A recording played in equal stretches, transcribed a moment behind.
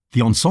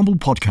The Ensemble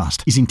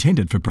podcast is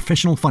intended for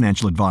professional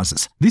financial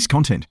advisors. This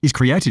content is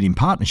created in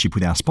partnership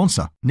with our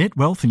sponsor, Net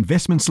Wealth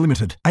Investments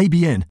Limited,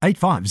 ABN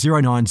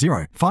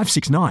 85090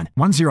 569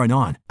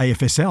 109,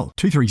 AFSL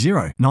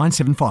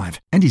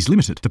 230975, and is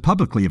limited to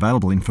publicly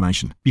available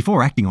information.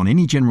 Before acting on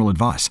any general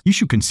advice, you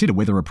should consider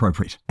whether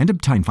appropriate and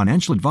obtain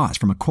financial advice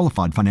from a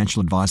qualified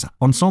financial advisor.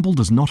 Ensemble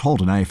does not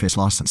hold an AFS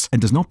license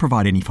and does not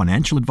provide any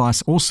financial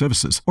advice or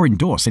services or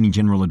endorse any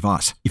general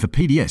advice. If a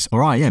PDS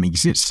or IM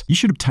exists, you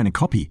should obtain a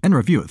copy and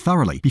review it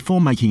thoroughly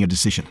before making a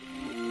decision.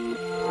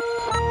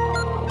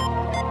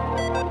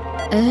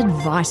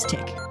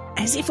 AdviceTech.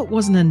 As if it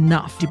wasn't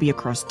enough to be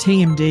across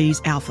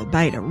TMDs, alpha,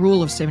 beta,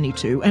 rule of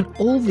 72, and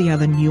all the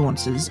other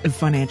nuances of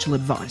financial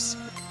advice.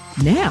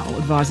 Now,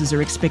 advisors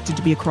are expected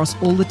to be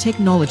across all the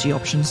technology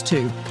options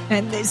too,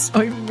 and there's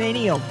so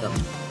many of them.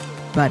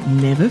 But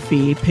never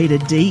fear, Peter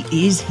D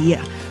is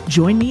here.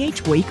 Join me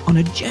each week on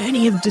a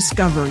journey of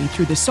discovery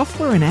through the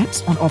software and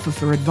apps on offer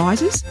for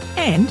advisors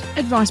and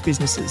advice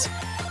businesses.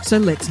 So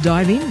let's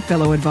dive in,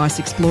 fellow advice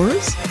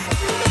explorers.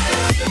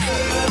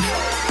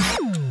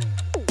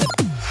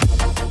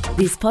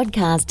 This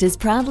podcast is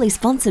proudly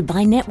sponsored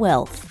by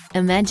NetWealth.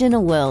 Imagine a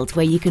world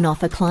where you can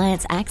offer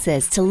clients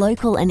access to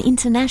local and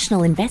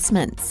international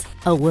investments.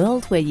 A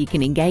world where you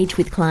can engage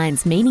with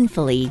clients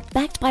meaningfully,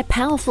 backed by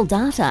powerful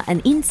data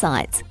and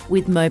insights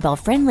with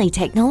mobile-friendly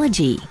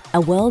technology.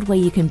 A world where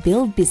you can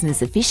build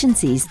business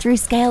efficiencies through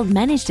scaled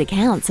managed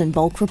accounts and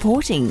bulk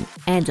reporting.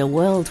 And a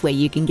world where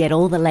you can get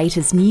all the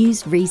latest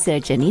news,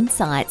 research and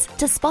insights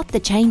to spot the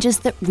changes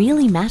that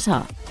really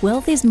matter.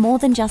 Wealth is more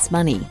than just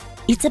money.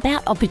 It's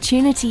about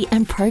opportunity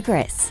and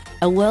progress.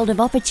 A world of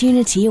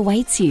opportunity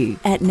awaits you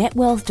at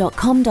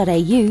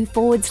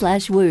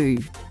netwealth.com.au/woo.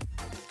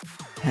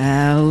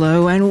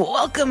 Hello and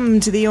welcome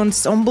to the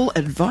Ensemble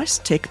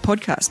AdviceTech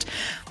podcast.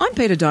 I'm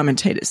Peter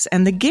Diamantidis,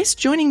 and the guests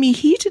joining me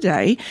here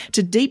today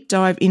to deep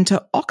dive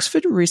into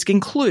Oxford risk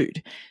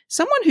include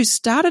someone who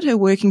started her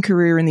working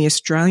career in the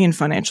Australian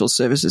financial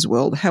services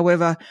world,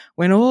 however,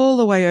 went all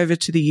the way over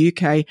to the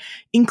UK,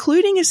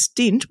 including a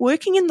stint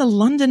working in the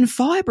London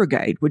Fire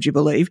Brigade, would you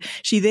believe?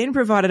 She then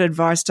provided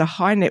advice to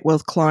high net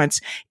wealth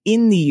clients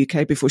in the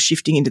UK before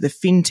shifting into the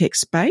fintech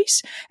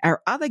space.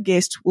 Our other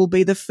guest will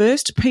be the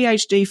first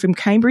PhD from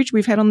Cambridge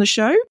we've had on the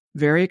show.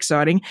 Very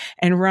exciting,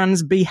 and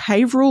runs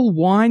behavioural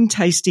wine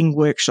tasting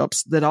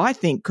workshops that I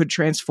think could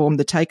transform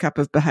the take-up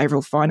of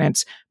behavioural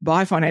finance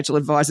by financial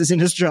advisors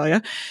in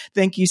Australia.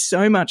 Thank you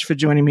so much for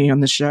joining me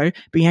on the show,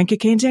 Bianca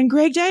Kent and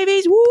Greg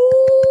Davies. Woo!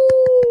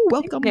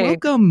 Welcome,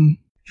 welcome.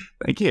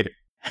 Thank you.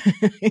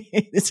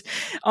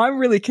 I'm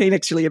really keen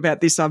actually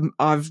about this.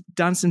 I've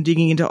done some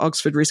digging into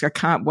Oxford risk. I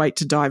can't wait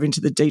to dive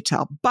into the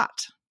detail.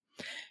 But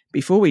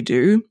before we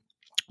do,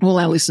 all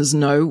our listeners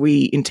know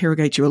we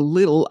interrogate you a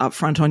little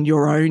upfront on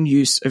your own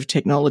use of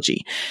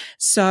technology.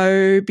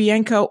 So,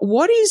 Bianca,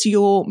 what is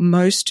your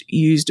most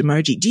used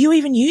emoji? Do you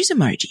even use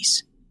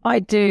emojis? I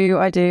do.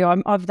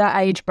 I'm of that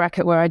age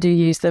bracket where I do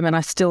use them, and I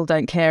still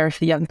don't care if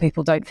the young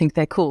people don't think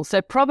they're cool. So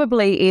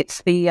probably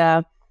it's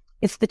the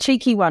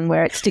cheeky one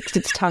where it sticks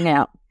its tongue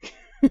out.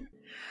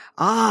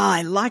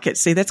 I like it.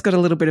 See, that's got a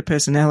little bit of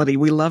personality.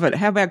 We love it.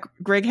 How about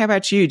Greg? How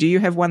about you? Do you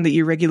have one that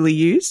you regularly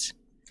use?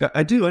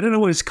 I do. I don't know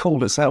what it's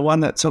called. It's that one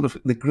that sort of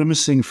the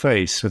grimacing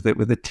face with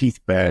the teeth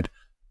bared.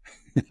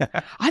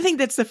 I think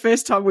that's the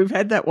first time we've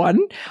had that one.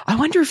 I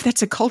wonder if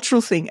that's a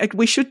cultural thing.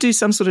 We should do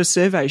some sort of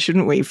survey,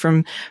 shouldn't we,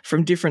 from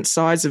different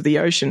sides of the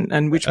ocean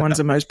and which ones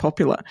are most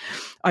popular.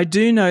 I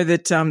do know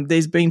that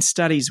there's been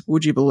studies,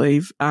 would you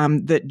believe,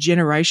 that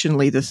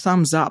generationally the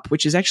thumbs up,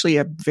 which is actually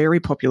a very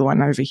popular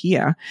one over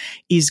here,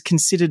 is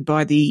considered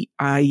by the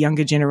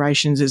younger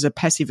generations as a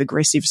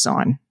passive-aggressive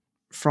sign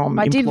from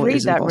I did read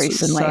employers and that bosses.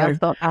 recently. So, I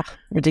thought,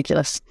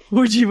 ridiculous.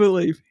 Would you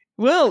believe?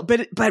 Well,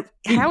 but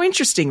how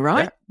interesting,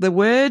 right? Yeah. The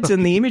words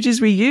and the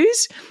images we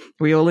use,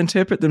 we all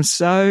interpret them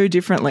so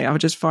differently. I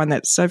just find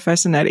that so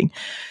fascinating.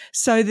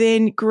 So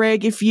then,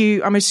 Greg,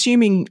 I'm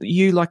assuming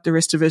you, like the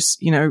rest of us,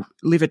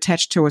 live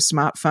attached to a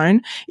smartphone.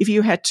 If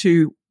you had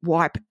to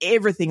wipe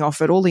everything off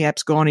it, all the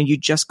apps gone, and you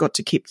just got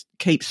to keep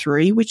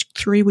three, which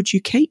three would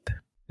you keep?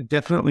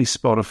 Definitely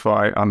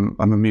Spotify. I'm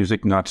a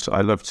music nut.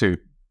 I love to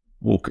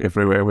walk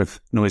everywhere with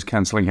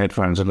noise-cancelling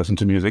headphones and listen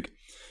to music.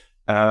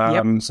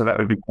 So that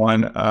would be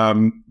one.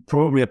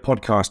 Probably a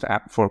podcast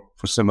app for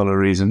similar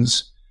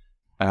reasons.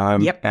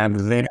 And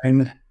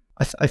then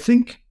I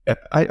think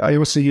I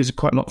also use it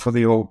quite a lot for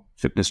the old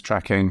fitness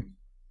tracking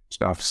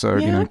stuff. So,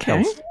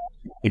 health,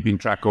 keeping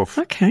track of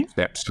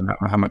steps and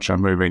how much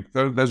I'm moving.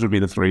 Those would be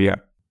the three, yeah.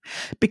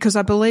 Because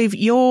I believe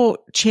you're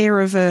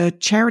chair of a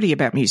charity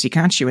about music,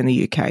 aren't you, in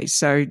the UK?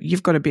 So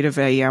you've got a bit of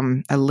a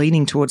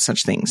leaning towards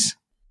such things.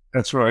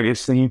 That's right.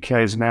 It's the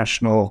UK's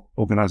national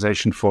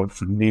organisation for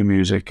new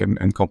music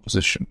and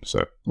composition.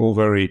 So all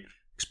very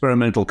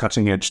experimental,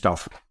 cutting-edge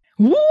stuff.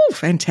 Woo,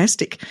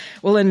 fantastic.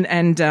 Well,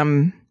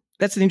 and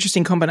that's an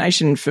interesting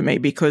combination for me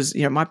because,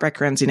 my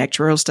background's in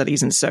actuarial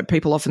studies. And so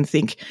people often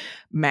think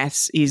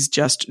maths is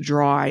just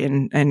dry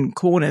and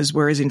corners,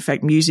 whereas in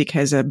fact, music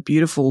has a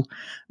beautiful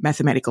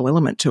mathematical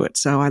element to it.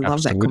 So I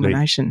love that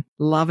combination.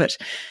 Love it.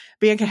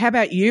 Bianca, how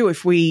about you?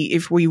 If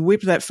we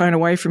whipped that phone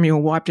away from you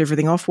and wiped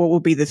everything off, what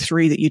would be the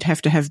 3 that you'd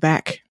have to have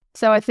back?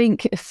 So I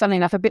think, funnily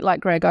enough, a bit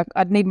like Greg,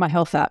 I'd need my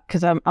health app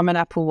because I'm an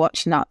Apple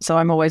Watch nut. So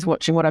I'm always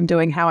watching what I'm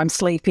doing, how I'm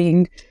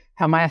sleeping,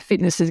 how my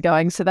fitness is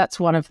going. So that's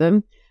one of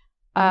them.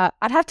 I'd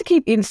have to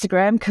keep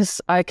Instagram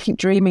because I keep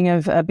dreaming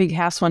of a big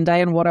house one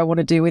day and what I want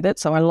to do with it.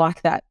 So I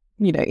like that,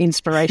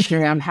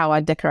 inspiration around how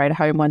I decorate a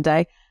home one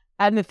day.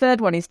 And the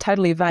third one is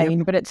totally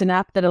vain, but it's an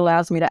app that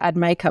allows me to add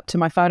makeup to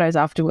my photos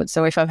afterwards.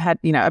 So if I've had,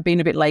 I've been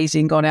a bit lazy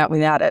and gone out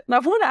without it, and I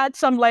want to add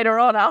some later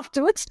on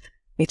afterwards,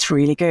 it's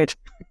really good.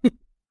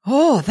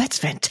 Oh, that's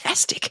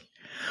fantastic.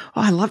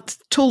 Oh, I love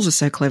tools are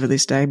so clever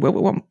this day. What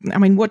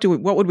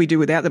would we do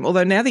without them?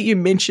 Although now that you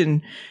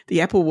mention the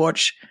Apple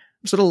Watch,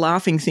 I'm sort of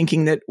laughing,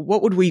 thinking that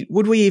would we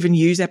even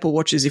use Apple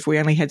Watches if we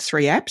only had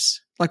 3 apps?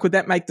 Like, would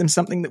that make them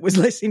something that was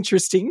less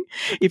interesting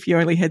if you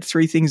only had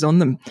 3 things on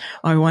them?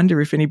 I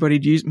wonder if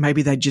anybody'd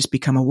maybe they'd just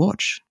become a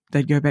watch.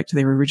 They'd go back to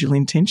their original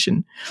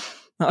intention.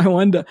 I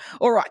wonder.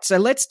 All right. So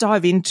let's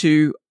dive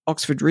into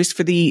Oxford Risk.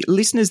 For the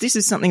listeners, this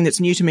is something that's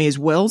new to me as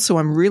well. So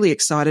I'm really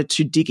excited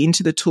to dig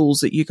into the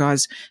tools that you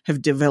guys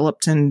have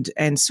developed and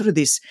sort of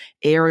this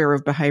area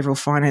of behavioral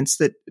finance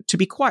that, to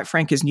be quite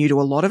frank, is new to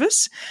a lot of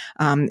us.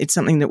 It's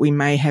something that we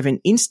may have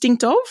an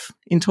instinct of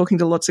in talking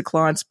to lots of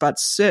clients, but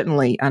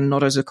certainly are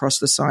not as across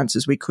the science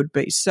as we could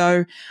be.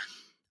 So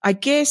I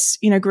guess,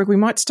 Greg, we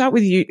might start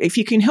with you. If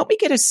you can help me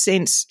get a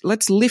sense,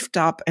 let's lift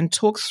up and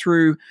talk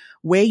through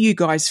where you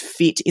guys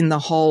fit in the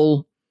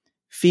whole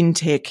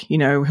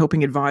fintech,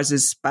 helping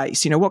advisors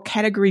space. What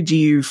category do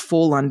you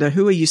fall under?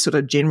 Who are you sort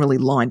of generally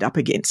lined up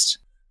against?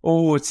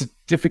 Oh, it's a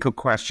difficult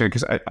question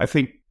because I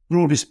think,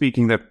 broadly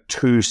speaking, there are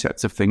 2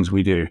 sets of things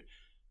we do.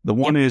 The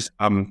one is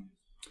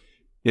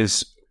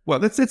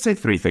let's say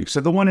 3 things. So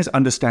the one is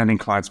understanding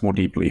clients more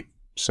deeply.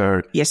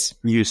 So yes,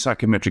 we use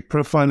psychometric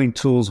profiling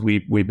tools. We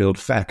build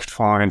fact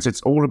finds.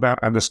 It's all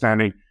about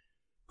understanding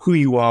who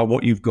you are,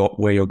 what you've got,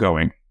 where you're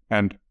going,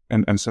 and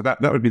so that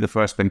would be the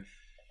first thing.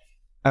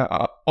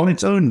 On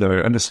its own, though,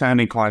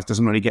 understanding clients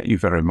doesn't really get you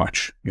very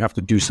much. You have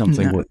to do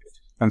something with it.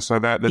 And so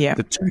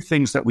the 2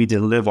 things that we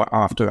deliver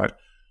after that,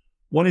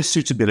 one is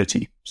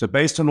suitability. So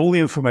based on all the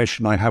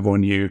information I have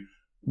on you,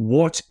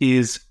 what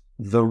is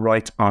the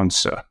right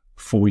answer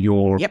for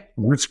your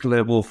risk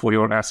level, for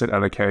your asset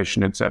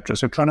allocation, etc.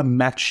 So trying to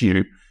match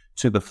you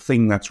to the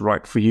thing that's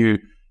right for you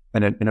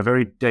in a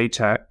very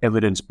data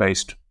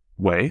evidence-based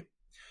way.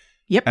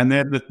 Yep. And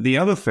then the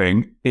other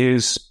thing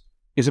is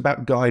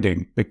about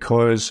guiding,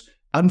 because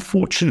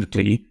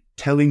unfortunately,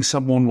 telling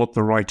someone what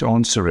the right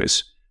answer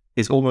is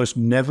almost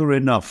never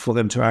enough for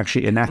them to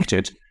actually enact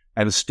it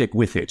and stick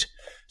with it.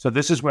 So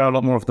this is where a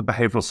lot more of the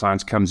behavioral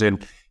science comes in.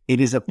 It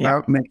is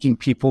about making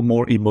people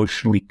more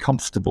emotionally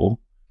comfortable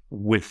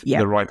with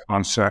the right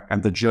answer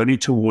and the journey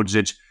towards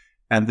it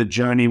and the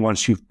journey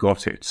once you've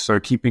got it.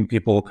 So keeping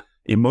people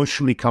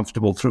emotionally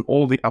comfortable through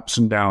all the ups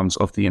and downs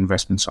of the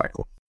investment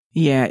cycle.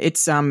 Yeah,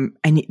 it's and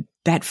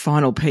that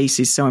final piece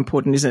is so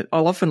important, isn't it?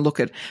 I'll often look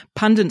at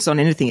pundits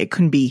on anything. It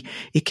can be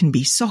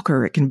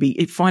soccer, it can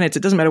be finance. It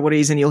doesn't matter what it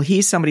is, and you'll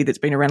hear somebody that's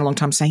been around a long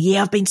time saying,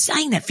 "Yeah, I've been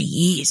saying that for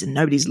years," and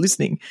nobody's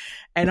listening.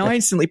 And I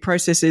instantly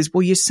process as,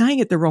 "Well, you're saying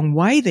it the wrong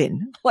way,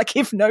 then. Like,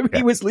 if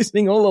nobody was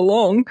listening all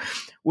along,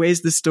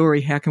 where's the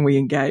story? How can we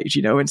engage?"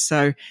 And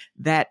so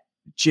that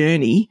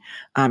journey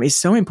is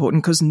so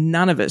important because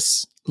none of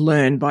us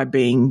learn by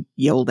being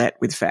yelled at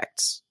with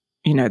facts.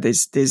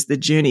 There's the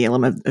journey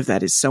element of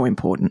that is so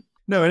important.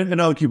 No, and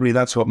arguably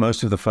that's what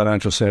most of the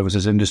financial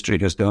services industry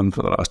has done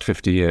for the last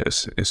 50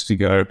 years, is to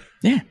go,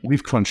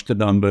 we've crunched the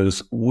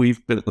numbers,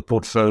 we've built the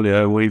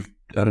portfolio, we've,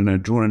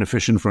 drawn an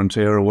efficient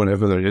frontier or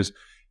whatever there is,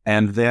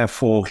 and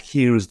therefore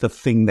here's the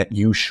thing that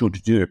you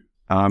should do.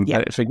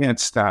 It's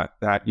against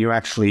that you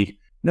actually,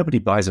 nobody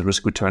buys a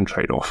risk-return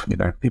trade-off.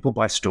 People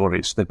buy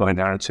stories, they buy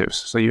narratives.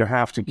 So you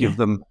have to give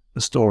them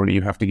the story,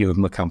 you have to give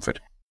them the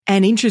comfort.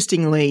 And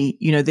interestingly,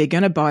 they're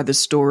going to buy the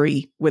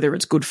story whether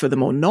it's good for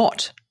them or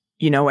not.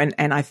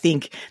 And I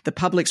think the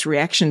public's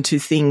reaction to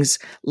things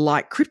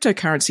like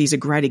cryptocurrency is a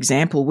great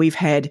example. We've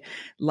had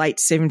late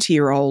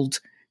 70-year-old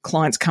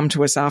clients come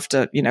to us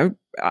after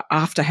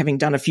having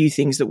done a few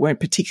things that weren't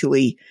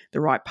particularly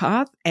the right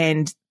path,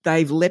 and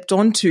they've leapt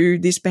onto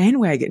this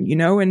bandwagon,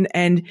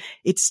 and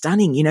it's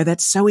stunning.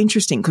 That's so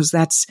interesting because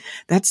that's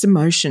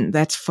emotion,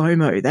 that's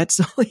FOMO, that's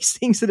all these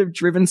things that have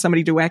driven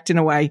somebody to act in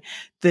a way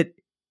that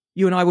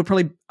you and I would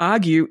probably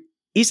argue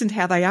isn't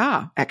how they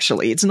are,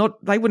 actually. It's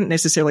not, they wouldn't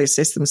necessarily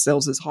assess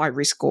themselves as high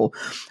risk or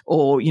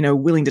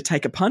willing to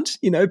take a punt,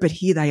 but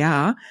here they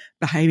are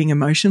behaving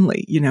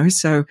emotionally,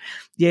 So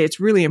it's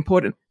really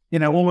important.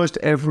 Almost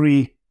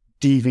every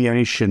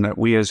deviation that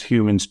we as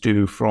humans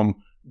do from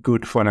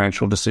good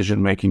financial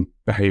decision-making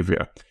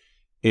behavior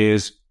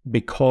is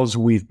because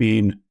we've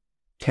been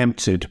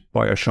tempted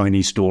by a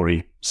shiny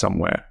story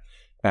somewhere.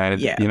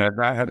 And,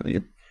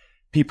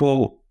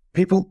 people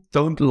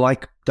don't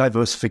like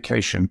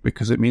diversification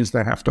because it means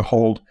they have to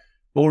hold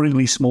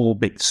boringly small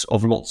bits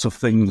of lots of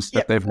things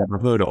that they've never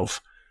heard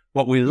of.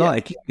 What we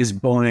like is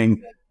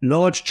buying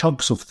large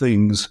chunks of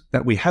things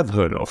that we have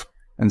heard of.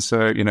 And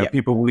so,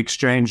 people will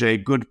exchange a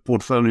good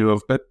portfolio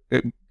of,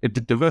 a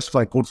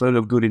diversified portfolio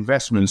of good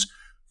investments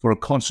for a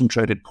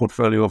concentrated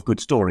portfolio of good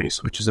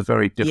stories, which is a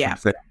very different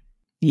thing.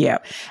 Yeah.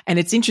 And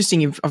it's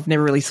interesting. I've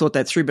never really thought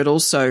that through, but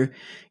also,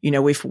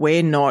 if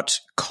we're not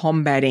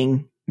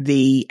combating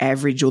the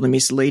average or the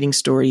misleading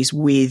stories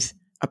with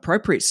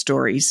appropriate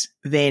stories,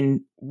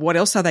 then what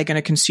else are they going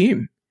to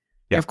consume?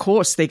 Yeah. Of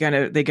course, they're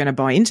going to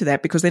buy into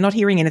that because they're not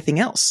hearing anything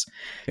else.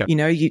 Yep.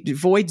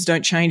 Voids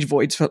don't change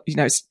voids for,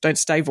 don't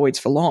stay voids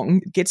for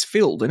long. It gets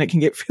filled, and it can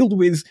get filled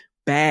with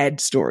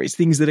bad stories,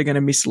 things that are going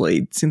to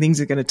mislead, some things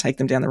that are going to take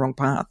them down the wrong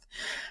path.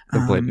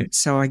 Completely.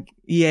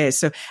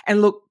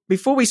 And look,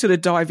 before we sort of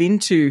dive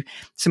into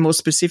some more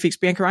specifics,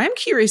 Bianca, I am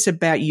curious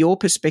about your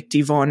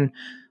perspective on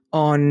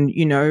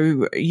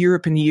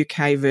Europe and the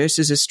UK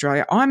versus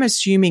Australia. I'm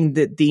assuming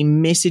that the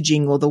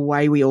messaging or the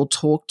way we all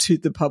talk to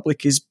the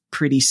public is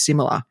pretty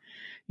similar.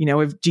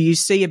 Do you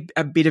see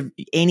a bit of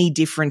any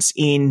difference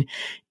in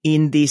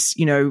this,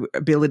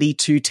 ability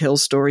to tell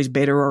stories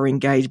better or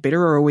engage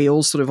better, or are we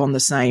all sort of on the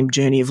same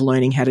journey of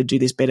learning how to do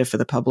this better for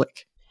the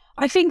public?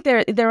 I think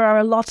there are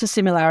a lot of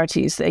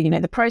similarities.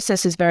 The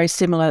process is very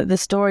similar. The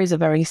stories are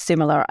very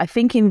similar. I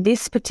think in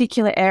this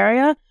particular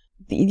area,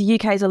 the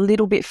UK is a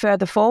little bit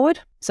further forward.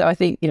 So I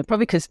think,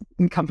 probably because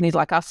companies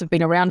like us have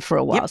been around for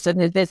a while. Yep. So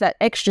there's that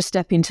extra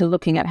step into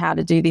looking at how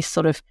to do this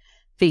sort of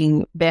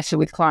thing better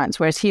with clients.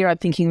 Whereas here, I'm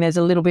thinking there's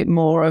a little bit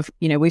more of,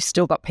 we've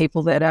still got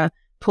people that are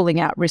pulling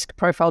out risk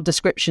profile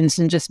descriptions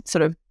and just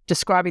sort of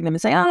describing them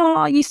and saying,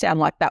 oh, you sound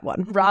like that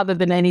one, rather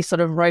than any sort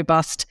of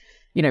robust,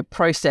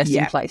 process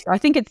in place. I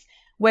think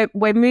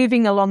we're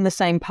moving along the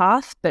same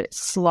path, but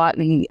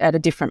slightly at a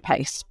different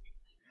pace.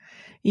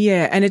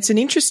 Yeah, and it's an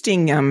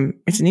interesting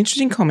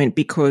comment,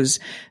 because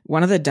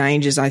one of the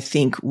dangers, I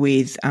think,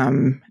 with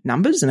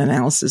numbers and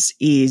analysis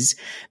is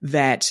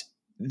that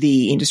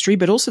the industry,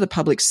 but also the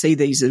public, see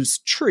these as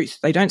truth.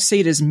 They don't see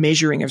it as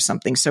measuring of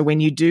something. So when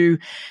you do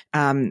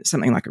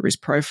something like a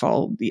risk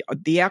profile,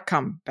 the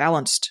outcome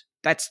balanced,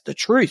 that's the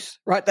truth,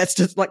 right? That's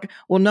just like,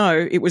 well,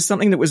 no, it was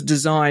something that was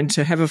designed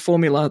to have a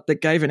formula that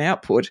gave an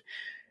output.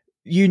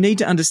 You need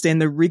to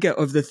understand the rigor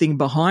of the thing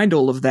behind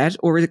all of that,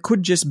 or it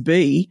could just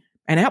be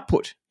an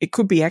output. It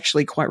could be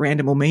actually quite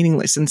random or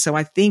meaningless. And so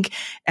I think,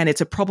 and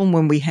it's a problem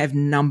when we have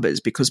numbers,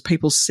 because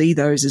people see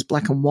those as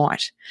black and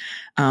white.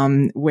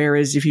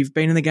 Whereas if you've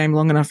been in the game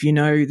long enough, you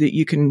know that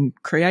you can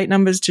create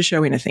numbers to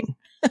show anything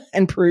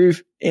and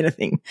prove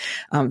anything.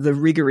 The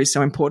rigor is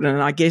so important.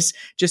 And I guess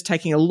just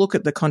taking a look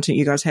at the content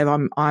you guys have,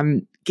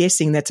 I'm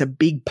guessing that's a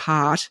big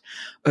part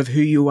of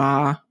who you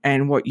are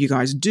and what you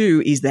guys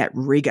do is that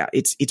rigor.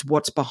 It's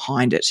what's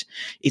behind it.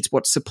 It's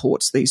what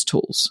supports these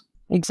tools.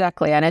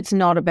 Exactly. And it's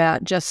not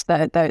about just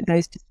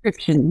those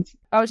descriptions.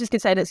 I was just going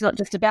to say that it's not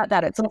just about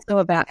that. It's also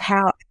about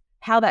how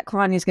that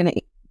client is going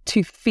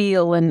to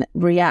feel and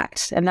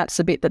react. And that's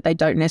the bit that they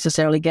don't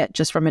necessarily get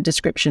just from a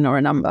description or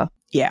a number.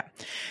 Yeah.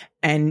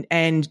 And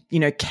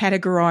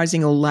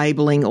categorizing or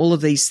labeling, all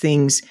of these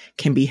things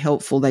can be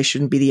helpful. They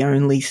shouldn't be the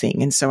only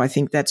thing. And so I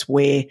think that's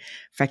where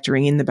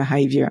factoring in the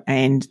behavior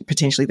and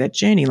potentially that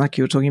journey, like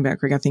you were talking about,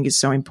 Greg, I think is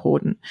so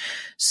important.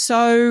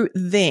 So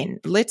then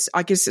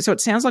so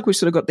it sounds like we've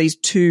sort of got these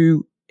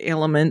two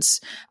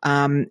elements.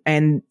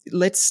 And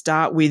let's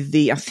start with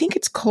I think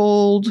it's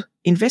called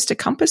Investor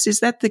Compass. Is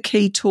that the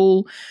key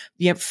tool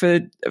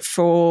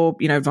for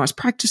advice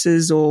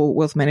practices or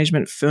wealth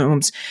management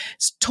firms?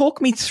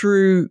 Talk me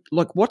through,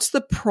 like, what's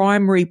the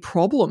primary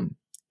problem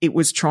it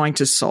was trying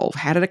to solve?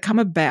 How did it come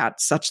about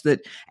such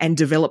that and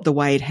develop the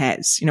way it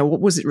has?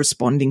 What was it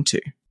responding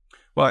to?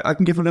 Well, I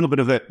can give a little bit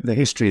of the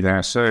history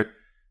there. So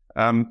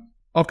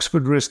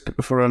Oxford Risk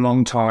for a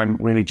long time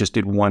really just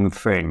did one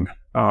thing.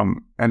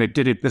 And it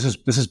did it. This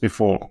is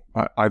before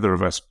either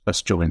of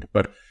us joined,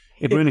 but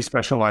it really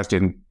specialized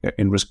in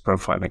risk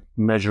profiling,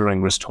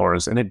 measuring risk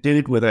tolerance, and it did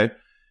it with an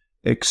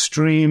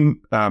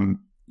extreme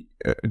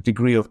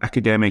degree of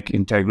academic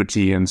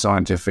integrity and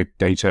scientific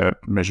data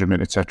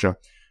measurement, etc.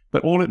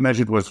 But all it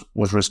measured was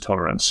risk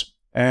tolerance.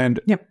 And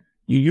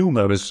you'll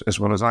know as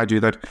well as I do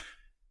that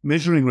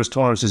measuring risk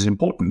tolerance is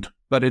important,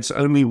 but it's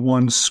only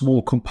one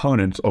small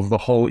component of the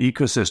whole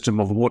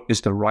ecosystem of what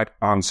is the right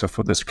answer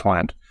for this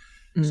client.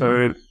 Mm-hmm.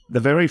 So the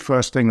very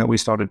first thing that we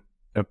started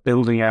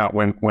building out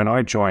when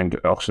I joined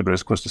Oxford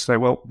Risk was to say,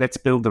 well, let's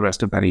build the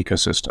rest of that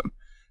ecosystem.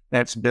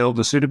 Let's build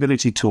the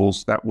suitability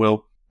tools that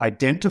will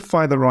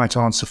identify the right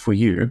answer for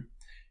you.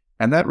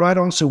 And that right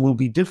answer will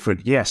be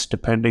different, yes,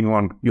 depending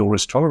on your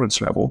risk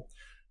tolerance level,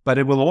 but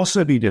it will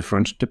also be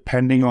different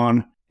depending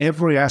on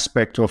every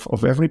aspect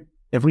of every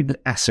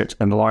asset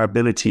and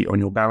liability on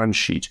your balance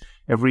sheet,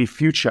 every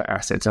future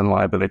asset and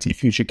liability,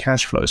 future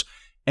cash flows.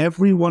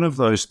 Every one of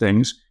those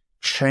things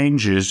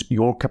changes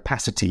your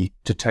capacity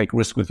to take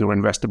risk with your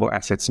investable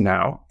assets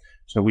now.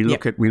 So we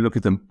look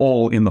at them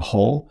all in the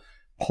whole,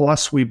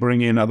 plus we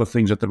bring in other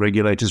things that the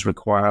regulators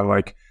require,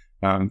 like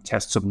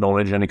tests of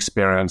knowledge and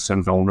experience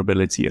and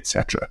vulnerability,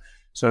 etc.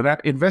 So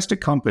that investor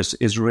compass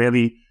is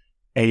really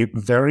a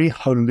very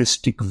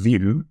holistic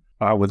view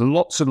with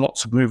lots and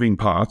lots of moving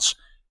parts,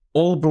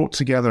 all brought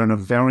together in a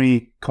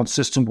very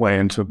consistent way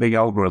into a big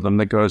algorithm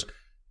that goes,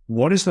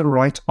 what is the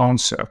right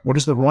answer? What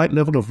is the right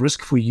level of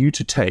risk for you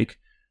to take,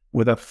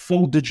 with a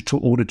full digital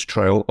audit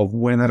trail of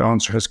where that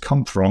answer has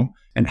come from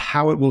and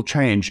how it will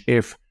change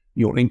if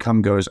your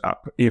income goes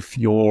up, if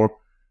your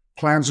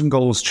plans and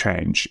goals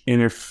change,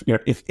 and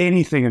if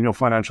anything in your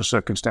financial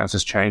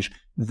circumstances change,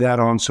 that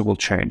answer will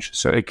change.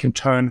 So it can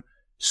turn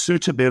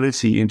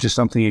suitability into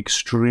something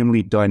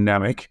extremely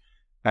dynamic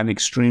and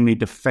extremely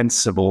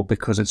defensible,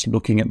 because it's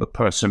looking at the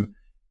person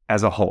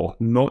as a whole,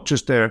 not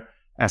just their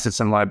assets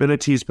and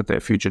liabilities, but their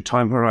future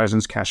time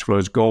horizons, cash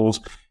flows, goals,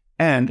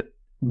 and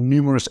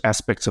numerous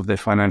aspects of their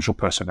financial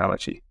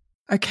personality.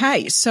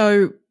 Okay,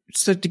 so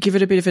to give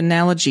it a bit of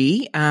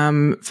analogy,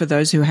 for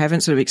those who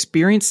haven't sort of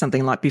experienced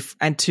something like,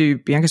 and to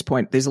Bianca's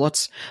point, there's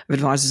lots of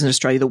advisors in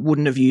Australia that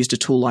wouldn't have used a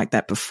tool like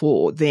that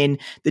before. Then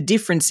the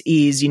difference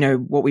is,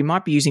 what we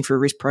might be using for a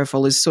risk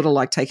profile is sort of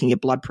like taking your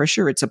blood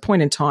pressure. It's a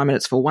point in time and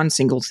it's for one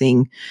single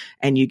thing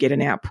and you get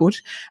an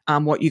output.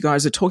 What you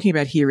guys are talking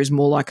about here is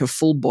more like a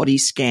full body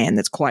scan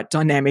that's quite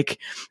dynamic,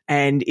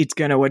 and it's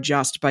going to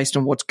adjust based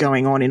on what's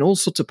going on in all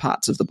sorts of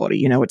parts of the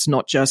body. It's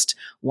not just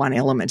one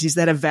element. Is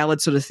that a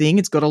valid sort of thing?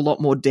 It's got a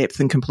lot more depth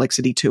and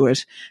complexity to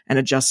it and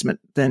adjustment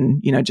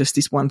than, just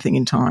this one thing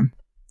in time.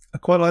 I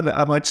quite like that.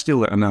 I might steal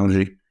that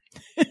analogy.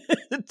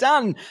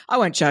 Done. I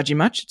won't charge you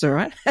much. It's all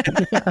right.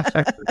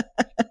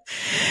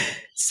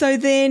 So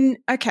then,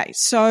 okay,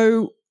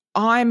 so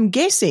I'm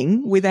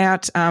guessing,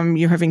 without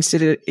you having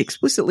said it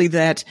explicitly,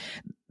 that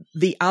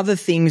the other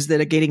things that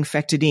are getting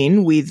factored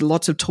in, with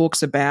lots of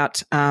talks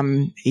about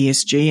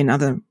ESG and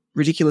other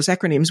ridiculous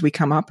acronyms we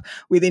come up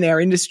within our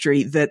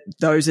industry, that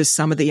those are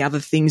some of the other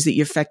things that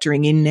you're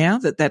factoring in now,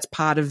 that's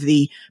part of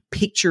the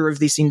picture of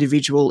this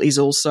individual, is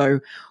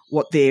also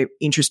what they're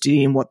interested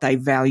in, what they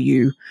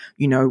value,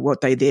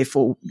 what they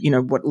therefore,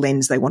 what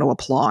lens they want to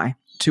apply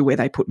to where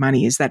they put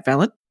money. Is that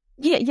valid?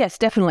 Yeah, yes,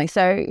 definitely.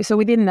 So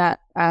within that,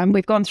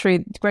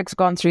 Greg's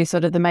gone through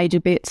sort of the major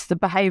bits. The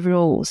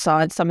behavioural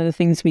side, some of the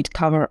things we'd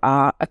cover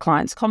are a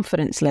client's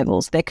confidence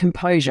levels, their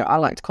composure. I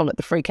like to call it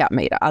the freak out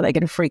meter. Are they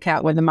going to freak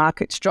out when the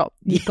markets drop?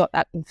 You've got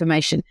that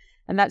information,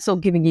 and that's all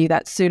giving you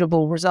that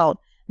suitable result.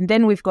 And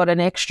then we've got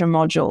an extra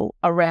module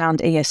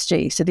around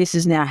ESG. So this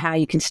is now how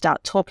you can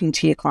start talking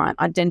to your client,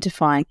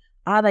 identifying,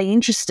 are they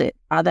interested?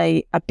 Are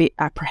they a bit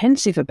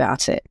apprehensive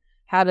about it?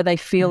 How do they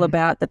feel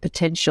about the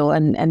potential?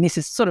 And this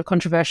is sort of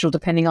controversial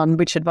depending on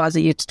which advisor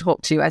you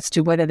talk to, as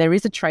to whether there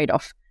is a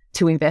trade-off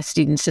to invest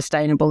in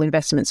sustainable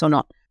investments or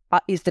not.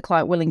 Is the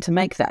client willing to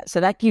make that? So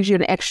that gives you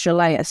an extra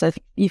layer. So if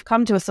you've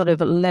come to a sort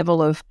of a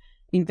level of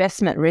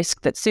investment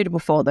risk that's suitable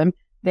for them,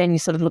 then you're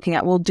sort of looking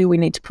at, well, do we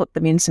need to put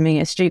them in some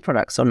ESG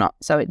products or not?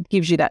 So it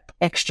gives you that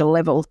extra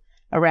level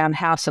around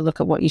how to look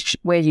at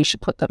where you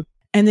should put them.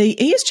 And the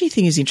ESG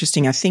thing is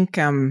interesting. I think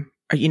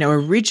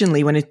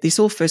originally when this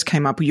all first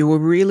came up, you were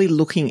really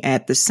looking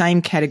at the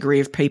same category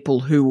of people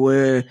who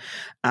were,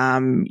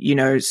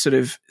 sort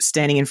of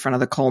standing in front of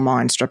the coal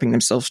mine, strapping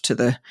themselves to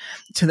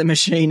the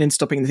machine and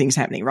stopping the things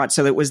happening, right?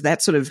 So it was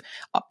that sort of,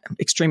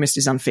 extremist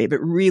is unfair, but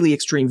really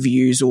extreme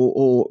views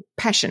or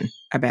passion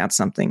about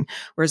something.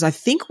 Whereas I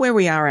think where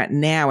we are at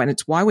now, and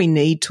it's why we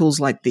need tools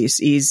like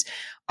this, is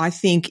I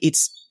think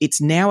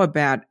it's now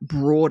about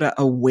broader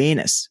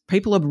awareness.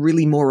 People are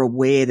really more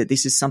aware that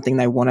this is something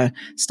they want to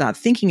start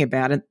thinking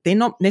about, and they're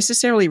not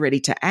necessarily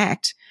ready to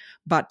act,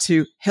 but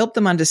to help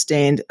them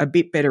understand a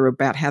bit better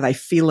about how they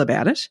feel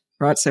about it,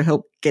 right? So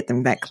help get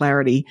them that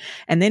clarity,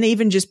 and then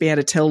even just be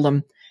able to tell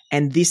them,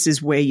 and this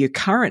is where your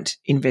current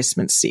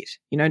investments sit.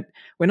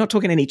 We're not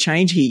talking any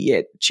change here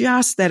yet.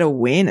 Just that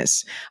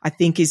awareness, I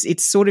think,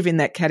 it's sort of in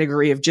that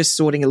category of just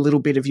sorting a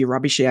little bit of your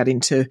rubbish out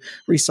into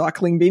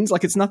recycling bins.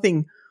 Like, it's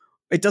nothing.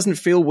 It doesn't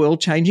feel world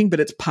changing, but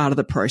it's part of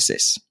the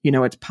process.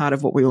 It's part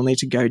of what we all need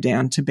to go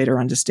down to better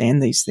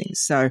understand these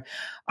things. So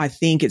I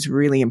think it's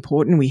really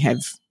important we have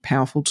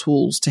powerful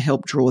tools to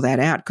help draw that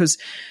out, because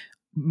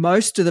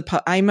most of the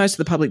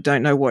public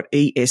don't know what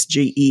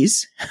ESG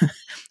is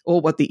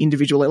or what the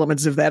individual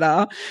elements of that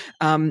are.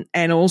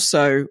 And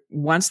also,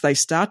 once they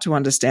start to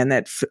understand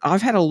that,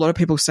 I've had a lot of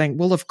people saying,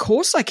 well, of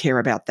course I care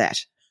about that.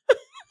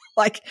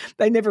 Like,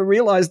 they never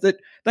realized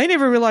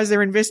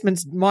their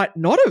investments might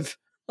not have.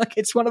 Like,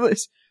 it's one of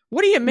those,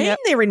 what do you mean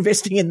they're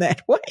investing in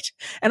that? Wait.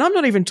 And I'm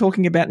not even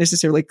talking about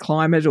necessarily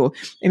climate or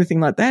anything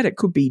like that. It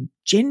could be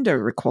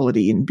gender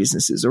equality in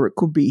businesses, or it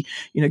could be,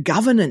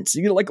 governance,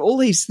 like all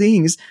these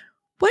things.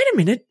 Wait a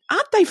minute.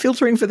 Aren't they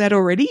filtering for that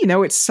already?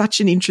 It's such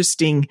an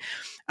interesting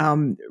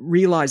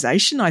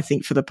realization, I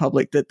think, for the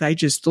public, that they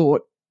just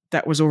thought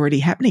that was already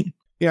happening.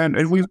 Yeah.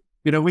 And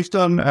we've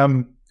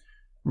done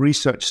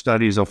research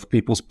studies of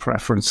people's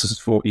preferences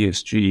for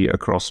ESG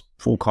across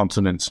 4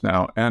 continents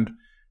now. And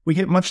we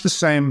get much the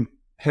same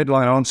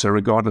headline answer,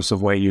 regardless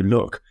of where you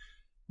look,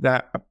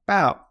 that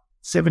about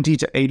 70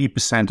 to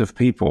 80% of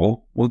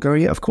people will go,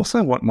 yeah, of course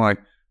I want my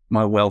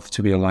wealth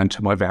to be aligned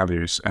to my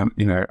values. And,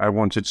 I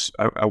want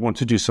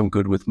to do some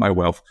good with my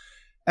wealth.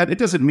 And it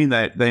doesn't mean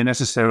that they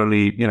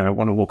necessarily,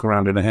 want to walk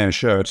around in a hair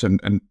shirt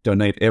and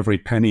donate every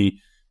penny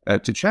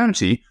to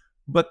charity,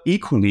 but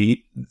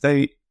equally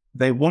they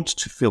want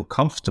to feel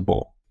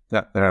comfortable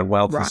that their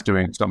wealth is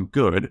doing some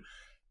good.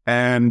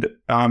 And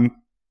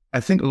I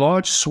think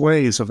large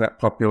swathes of that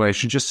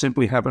population just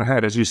simply haven't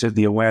had, as you said,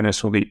 the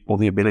awareness or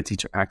the ability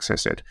to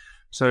access it.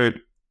 So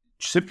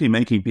simply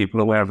making people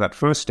aware of that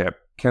first step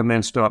can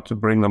then start to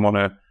bring them on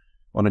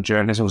a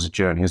journey. It's always a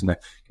journey, isn't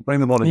it?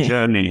 Bring them on a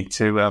journey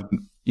to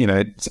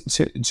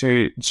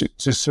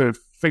sort of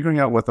figuring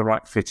out what the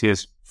right fit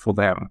is for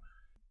them.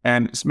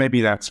 And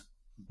maybe that's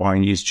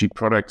buying ESG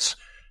products.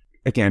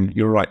 Again,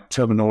 you're right.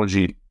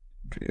 Terminology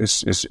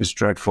is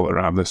dreadful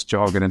around this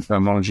jargon and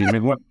terminology. I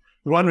mean,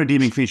 the one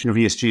redeeming feature of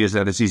ESG is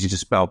that it's easy to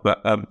spell,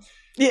 but there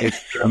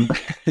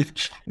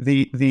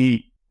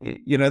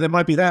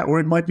might be that, or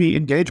it might be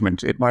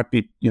engagement. It might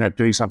be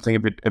doing something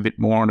a bit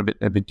more and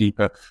a bit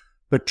deeper.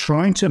 But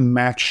trying to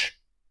match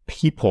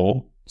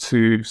people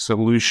to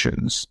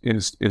solutions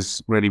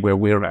is really where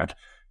we're at,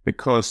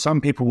 because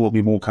some people will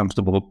be more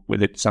comfortable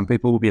with it, some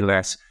people will be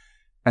less.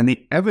 And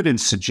the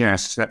evidence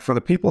suggests that for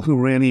the people who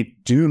really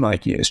do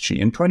like ESG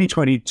in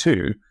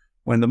 2022,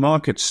 when the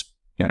markets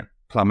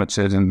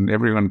plummeted and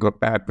everyone got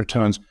bad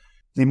returns,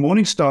 the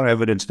Morningstar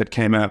evidence that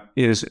came out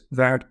is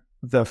that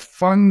the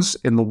funds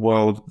in the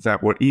world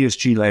that were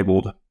ESG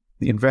labeled,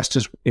 the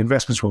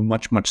investments were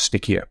much, much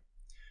stickier,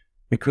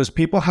 because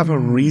people have a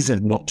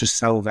reason not to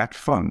sell that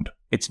fund.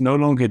 It's no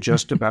longer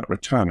just about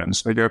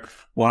returns. They go,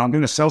 well, I'm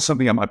going to sell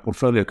something in my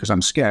portfolio because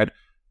I'm scared.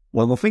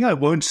 Well, the thing I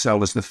won't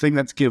sell is the thing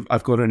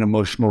I've got an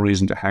emotional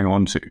reason to hang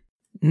on to.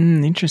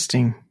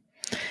 Interesting.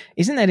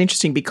 Isn't that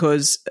interesting?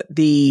 Because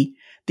the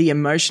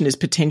emotion is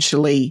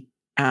potentially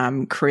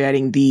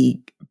creating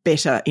the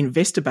better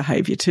investor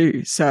behavior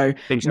too. So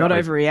Not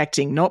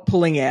overreacting, not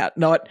pulling out,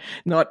 not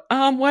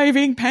arm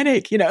waving,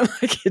 panic.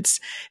 It's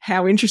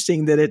how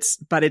interesting that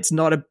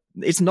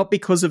it's not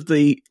because of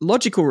the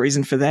logical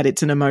reason for that.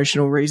 It's an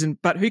emotional reason.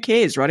 But who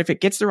cares, right? If it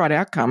gets the right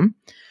outcome,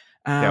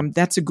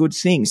 that's a good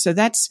thing. So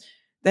that's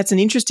an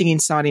interesting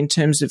insight in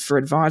terms of for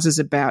advisors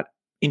about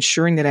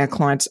ensuring that our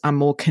clients are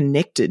more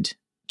connected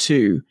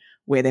to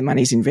where their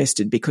money's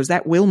invested, because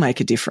that will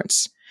make a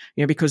difference.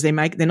 Because they're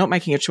not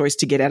making a choice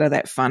to get out of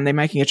that fund, they're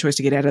making a choice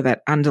to get out of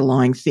that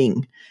underlying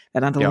thing,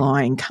 that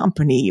underlying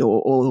company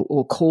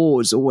or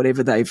cause or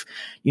whatever they've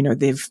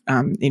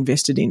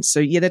invested in.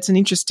 So that's an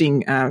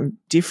interesting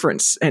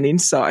difference and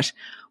insight.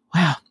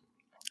 Wow,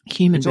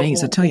 human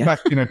beings, I tell you.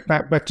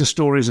 Back to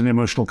stories and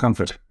emotional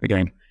comfort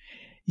again.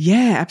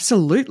 Yeah,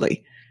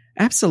 absolutely.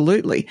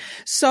 Absolutely.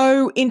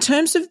 So in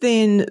terms of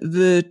then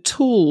the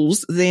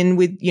tools, then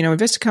with,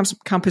 Investor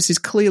Compass is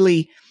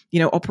clearly,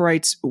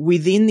 operates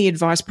within the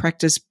advice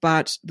practice,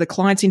 but the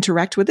clients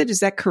interact with it.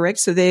 Is that correct?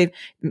 So they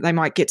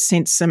might get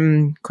sent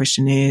some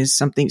questionnaires,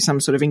 some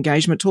sort of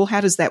engagement tool. How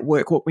does that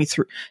work? Walk me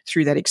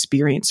through that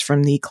experience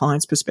from the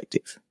client's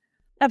perspective.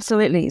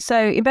 Absolutely. So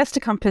Investor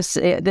Compass,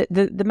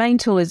 the main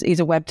tool is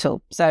a web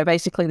tool. So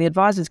basically the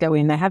advisors go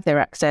in, they have their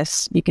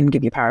access, you can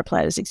give your power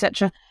players,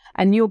 etc.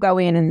 And you'll go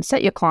in and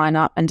set your client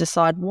up and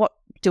decide, what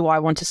do I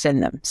want to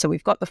send them? So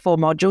we've got the 4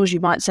 modules.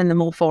 You might send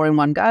them all 4 in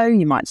one go.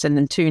 You might send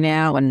them 2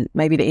 now and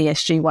maybe the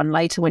ESG one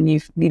later when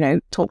you've,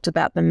 talked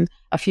about them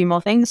a few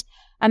more things.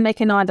 And they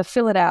can either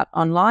fill it out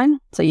online,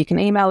 so you can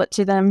email it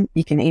to them.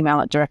 You can email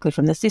it directly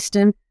from the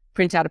system,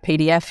 print out a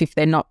PDF if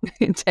they're not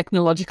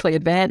technologically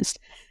advanced.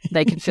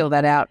 They can fill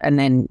that out, and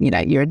then,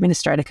 your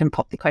administrator can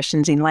pop the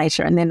questions in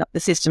later, and then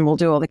the system will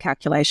do all the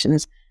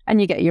calculations and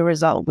you get your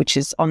result, which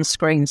is on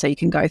screen. So you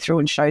can go through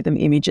and show them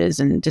images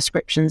and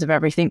descriptions of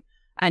everything.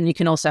 And you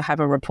can also have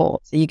a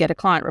report. So you get a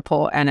client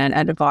report and an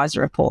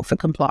advisor report for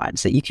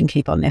compliance that you can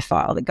keep on their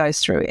file that goes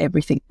through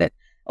everything, that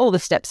all the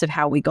steps of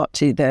how we got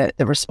to the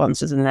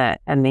responses and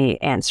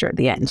the answer at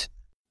the end.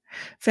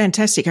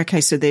 Fantastic.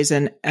 Okay, so there's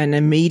an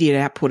immediate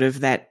output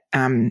of that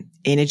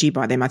energy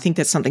by them. I think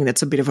that's something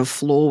that's a bit of a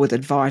flaw with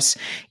advice,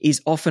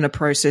 is often a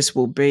process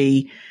will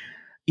be,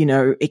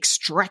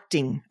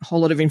 extracting a whole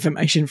lot of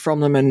information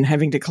from them and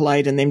having to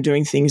collate, and them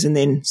doing things, and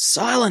then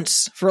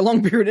silence for a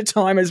long period of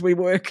time as we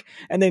work.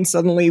 And then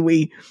suddenly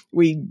we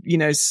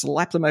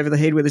slap them over the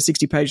head with a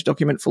 60-page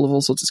document full of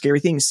all sorts of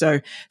scary things. So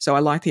I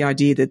like the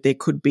idea that there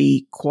could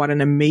be quite an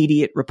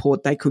immediate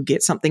report. They could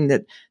get something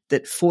that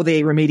for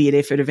their immediate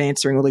effort of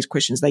answering all these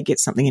questions, they get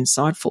something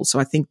insightful. So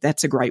I think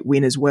that's a great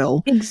win as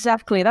well.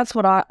 Exactly. That's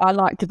what I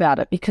liked about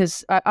it,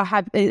 because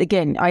I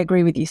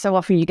agree with you. So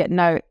often you get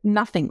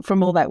nothing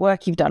from all that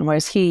work you've done,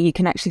 whereas here you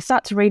can actually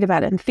start to read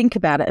about it and think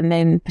about it. And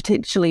then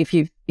potentially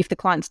if the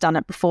client's done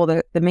it before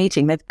the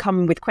meeting, they've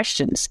come with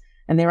questions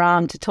and they're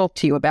armed to talk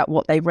to you about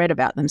what they've read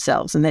about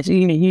themselves. And they're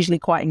usually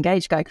quite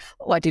engaged, going,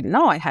 I didn't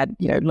know I had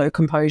low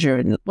composure,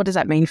 and what does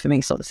that mean for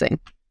me, sort of thing.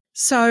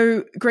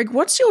 So, Greg,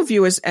 what's your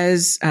view as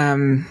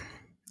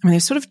I mean,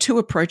 there's sort of two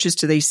approaches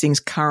to these things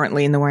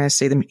currently in the way I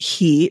see them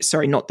here.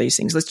 Sorry, not these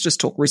things. Let's just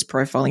talk risk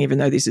profiling, even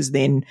though this is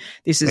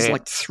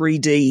like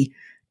 3D,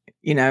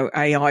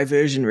 AI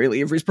version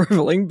really of risk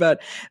profiling.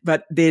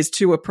 But there's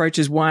two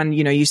approaches. One,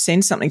 you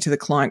send something to the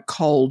client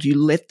cold,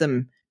 you let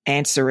them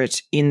answer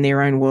it in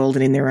their own world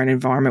and in their own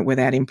environment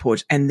without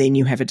input, and then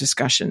you have a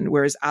discussion.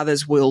 Whereas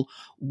others will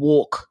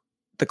walk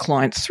the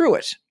client through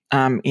it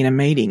in a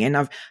meeting. And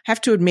I have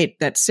to admit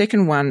that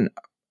second one,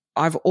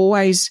 I've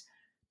always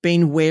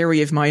been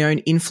wary of my own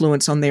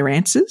influence on their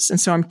answers. And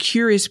so I'm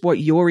curious what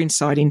your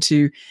insight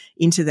into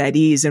that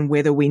is, and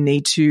whether we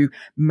need to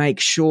make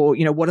sure,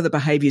 what are the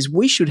behaviors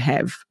we should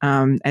have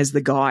as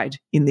the guide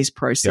in this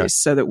process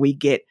so that we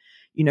get,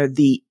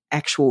 the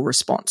actual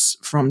response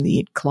from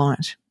the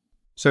client.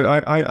 So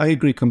I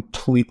agree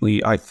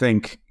completely. I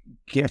think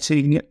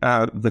getting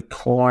the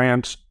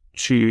client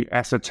to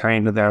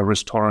ascertain their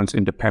risk tolerance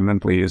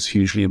independently is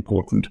hugely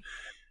important.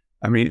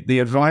 I mean, the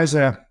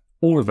advisor,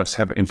 all of us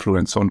have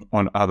influence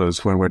on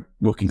others when we're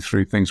working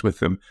through things with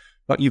them,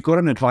 but you've got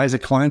an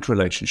advisor-client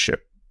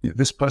relationship.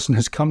 This person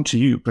has come to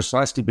you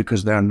precisely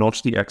because they're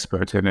not the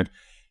expert in it.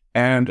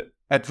 And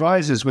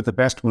advisors with the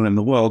best will in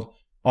the world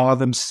are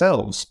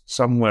themselves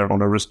somewhere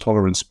on a risk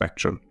tolerance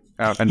spectrum.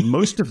 And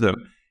most of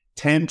them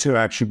tend to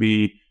actually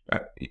be,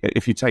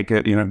 if you take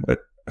a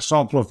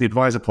sample of the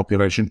advisor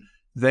population,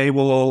 they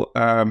will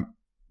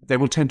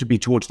tend to be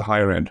towards the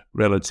higher end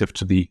relative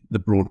to the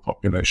broad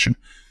population.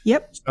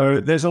 Yep.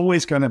 So there's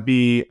always going to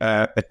be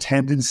a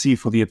tendency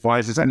for the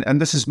advisors,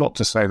 and this is not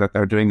to say that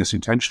they're doing this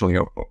intentionally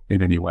or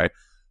in any way,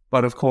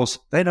 but of course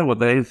they know what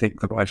they think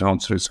the right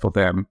answer is for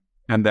them,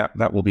 and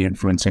that will be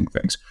influencing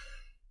things.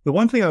 The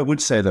one thing I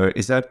would say, though,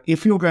 is that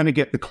if you're going to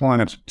get the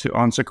client to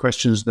answer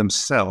questions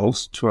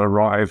themselves to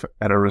arrive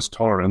at a risk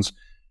tolerance,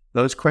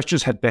 those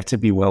questions had better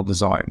be well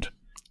designed.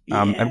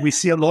 And we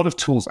see a lot of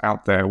tools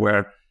out there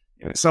where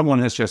someone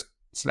has just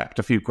slapped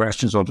a few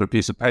questions onto a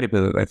piece of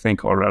paper that they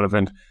think are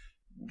relevant,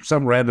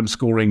 some random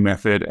scoring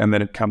method, and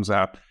then it comes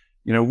out.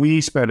 We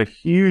spend a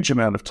huge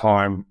amount of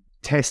time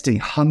testing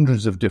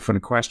hundreds of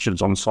different questions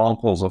on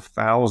samples of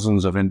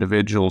thousands of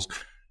individuals,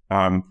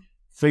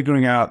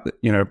 figuring out,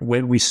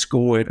 when we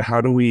score it,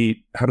 how do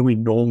we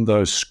norm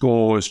those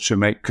scores to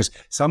make, because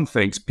some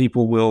things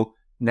people will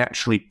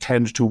naturally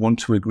tend to want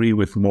to agree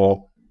with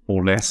more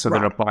or less, so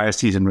there are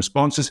biases in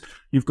responses.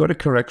 You've got to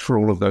correct for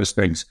all of those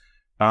things.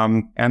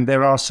 And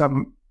there are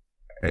some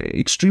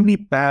extremely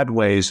bad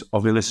ways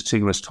of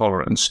eliciting risk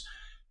tolerance.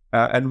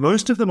 And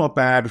most of them are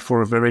bad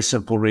for a very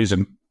simple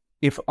reason.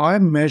 If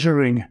I'm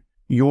measuring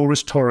your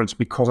risk tolerance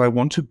because I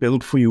want to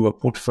build for you a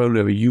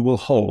portfolio you will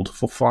hold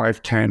for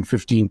 5, 10,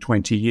 15,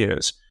 20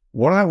 years,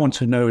 what I want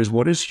to know is,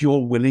 what is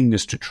your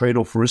willingness to trade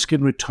off risk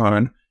and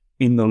return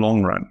in the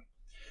long run?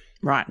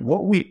 Right.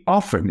 What we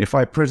often, if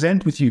I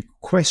present with you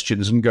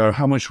questions and go,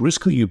 how much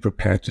risk are you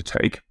prepared to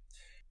take?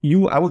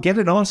 I will get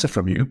an answer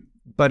from you,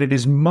 but it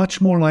is much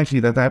more likely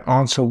that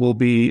answer will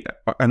be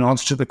an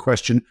answer to the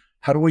question,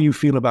 how do you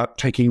feel about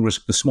taking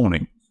risk this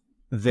morning?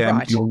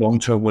 Than your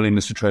long-term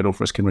willingness to trade off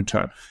risk and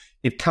return.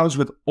 It comes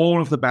with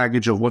all of the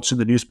baggage of what's in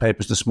the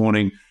newspapers this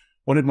morning.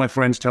 What did my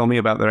friends tell me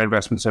about their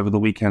investments over the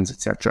weekends,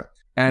 etc.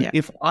 And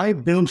if I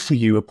build for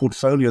you a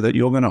portfolio that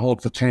you're going to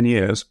hold for 10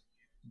 years,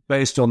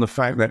 based on the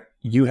fact that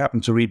you happen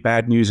to read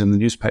bad news in the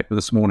newspaper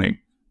this morning,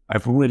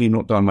 I've really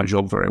not done my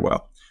job very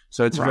well.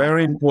 So it's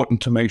very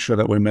important to make sure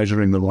that we're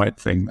measuring the right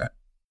thing there.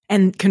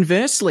 And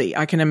conversely,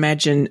 I can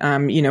imagine,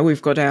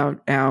 we've got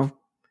our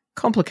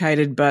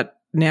complicated but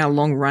now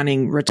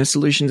long-running return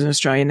solutions in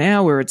Australia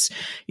now, where it's,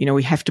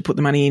 we have to put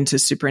the money into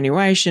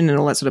superannuation and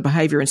all that sort of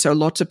behaviour. And so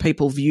lots of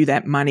people view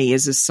that money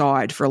as a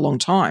side for a long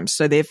time.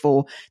 So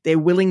therefore, their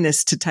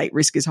willingness to take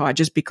risk is high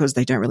just because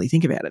they don't really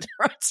think about it,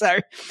 right? So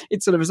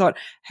it's sort of a side.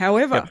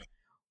 However,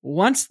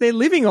 once they're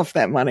living off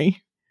that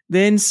money,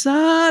 then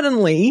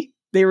suddenly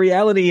their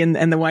reality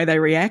and the way they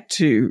react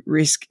to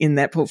risk in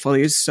that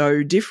portfolio is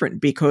so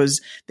different, because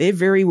they're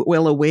very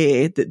well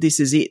aware that this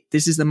is it.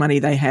 This is the money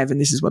they have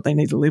and this is what they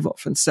need to live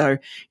off. And so,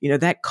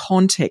 that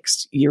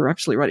context, you're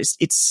absolutely right.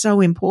 It's so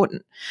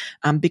important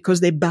because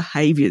their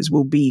behaviors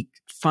will be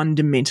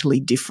fundamentally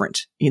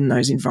different in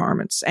those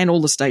environments and all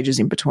the stages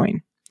in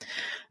between,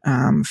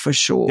 for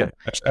sure. Yeah,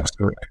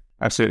 absolutely.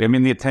 Absolutely. I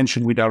mean, the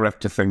attention we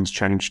direct to things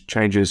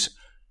changes.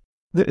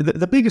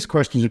 The biggest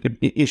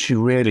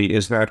issue really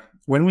is that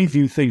when we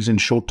view things in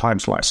short time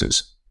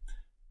slices,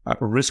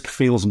 risk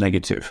feels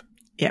negative.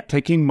 Yeah.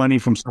 Taking money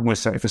from somewhere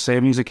safe, a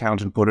savings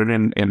account, and put it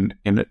in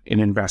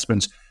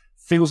investments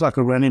feels like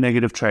a really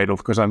negative trade-off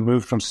because I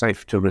moved from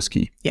safe to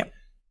risky. Yeah.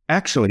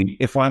 Actually,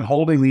 if I'm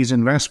holding these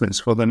investments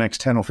for the next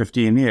 10 or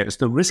 15 years,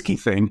 the risky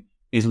thing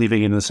is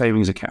leaving in the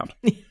savings account.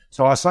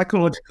 So our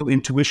psychological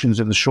intuitions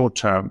in the short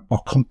term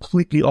are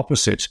completely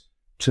opposite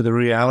to the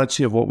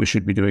reality of what we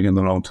should be doing in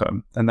the long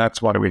term. And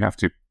that's why we have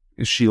to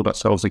shield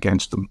ourselves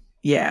against them.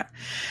 Yeah.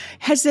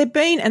 Has there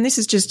been, and this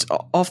is just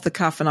off the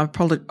cuff, and I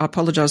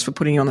apologize for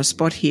putting you on the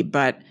spot here,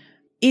 but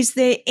is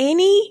there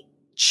any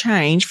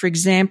change, for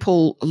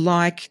example,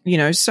 like,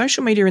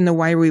 social media in the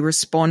way we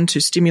respond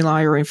to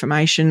stimuli or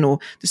information or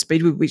the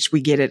speed with which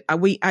we get it?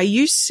 Are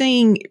you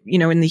seeing,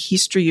 in the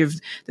history of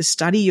the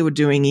study you're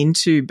doing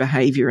into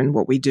behavior and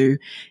what we do,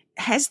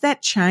 has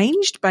that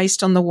changed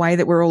based on the way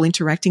that we're all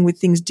interacting with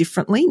things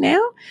differently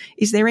now?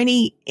 Is there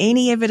any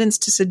evidence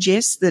to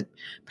suggest that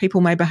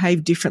people may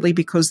behave differently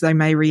because they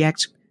may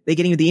react, they're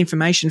getting the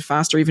information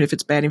faster, even if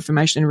it's bad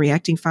information, and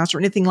reacting faster,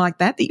 or anything like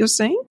that you're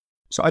seeing?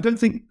 So I don't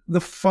think the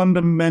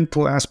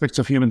fundamental aspects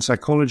of human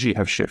psychology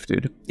have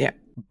shifted. Yeah.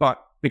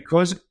 But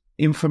because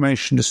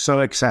information is so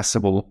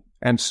accessible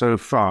and so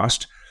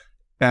fast,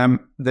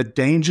 the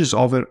dangers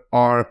of it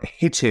are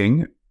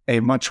hitting a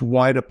much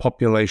wider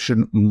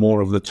population more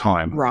of the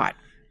time. Right.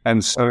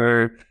 And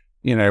so,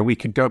 we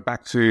could go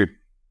back to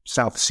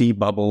South Sea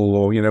bubble,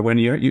 or, when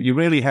you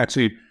really had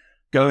to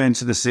go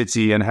into the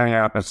city and hang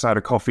out outside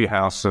a coffee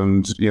house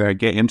and,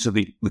 get into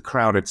the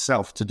crowd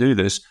itself to do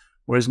this.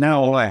 Whereas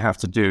now all I have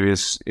to do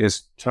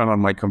is turn on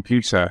my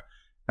computer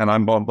and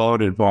I'm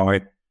bombarded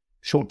by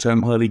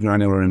short-term, highly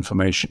granular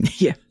information.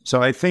 Yeah.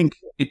 So I think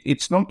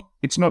it's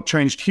not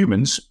changed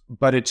humans,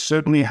 but it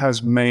certainly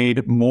has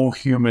made more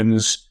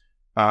humans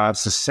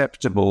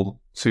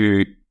susceptible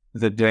to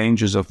the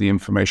dangers of the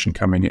information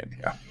coming in.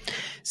 Yeah.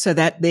 So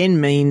that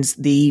then means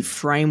the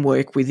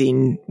framework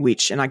within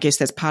which, and I guess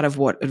that's part of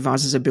what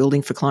advisors are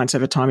building for clients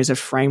over time, is a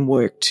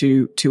framework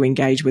to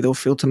engage with or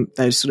filter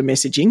those sort of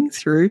messaging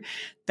through.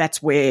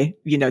 That's where,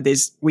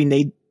 we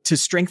need to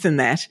strengthen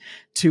that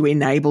to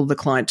enable the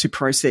client to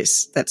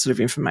process that sort of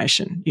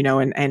information,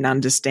 and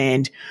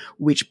understand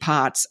which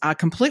parts are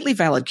completely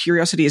valid.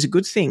 Curiosity is a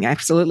good thing.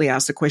 Absolutely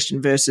ask the question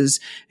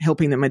versus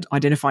helping them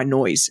identify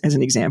noise, as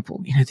an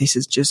example. This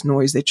is just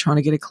noise. They're trying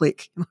to get a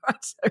click.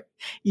 So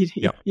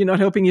you're not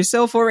helping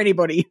yourself or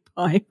anybody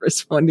by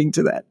responding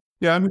to that.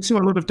 Yeah, we saw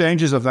a lot of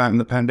dangers of that in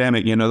the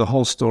pandemic. The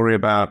whole story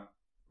about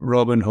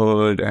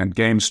Robinhood and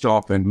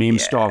GameStop and meme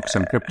stocks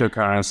and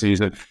cryptocurrencies.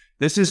 And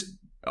this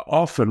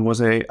often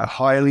was a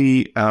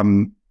highly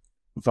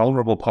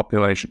vulnerable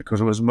population,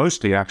 because it was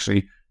mostly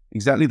actually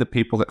exactly the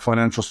people that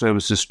financial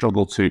services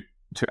struggle to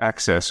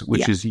access,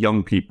 which is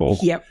young people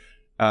who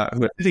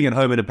are sitting at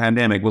home in a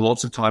pandemic with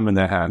lots of time in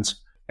their hands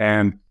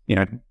and,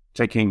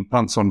 taking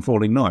punts on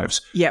falling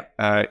knives.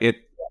 It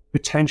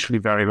potentially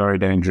very, very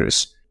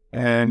dangerous.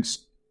 And,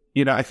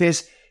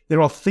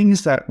 there are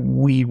things that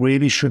we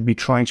really should be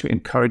trying to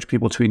encourage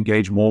people to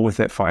engage more with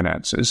their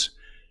finances.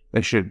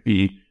 They should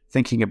be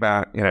thinking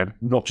about,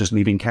 not just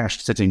leaving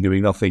cash sitting,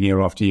 doing nothing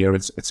year after year,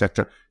 et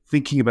cetera.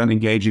 Thinking about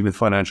engaging with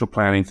financial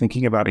planning,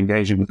 thinking about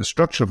engaging with the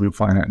structure of your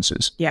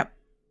finances.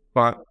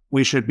 But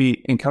we should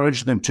be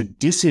encouraging them to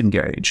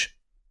disengage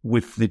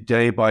with the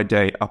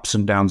day-by-day ups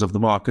and downs of the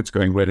markets,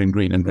 going red and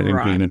green and red and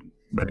green and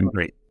red and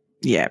green.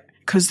 Yeah,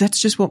 because that's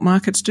just what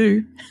markets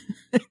do.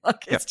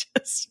 It's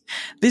just,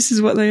 this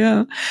is what they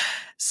are.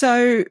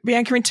 So,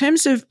 Bianca, in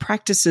terms of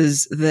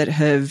practices that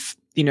have,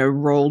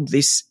 rolled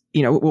this,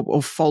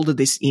 or folded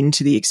this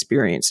into the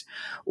experience,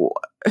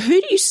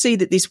 who do you see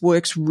that this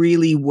works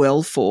really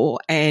well for,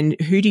 and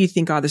who do you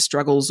think either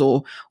struggles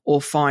or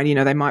find,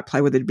 they might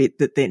play with it a bit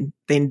that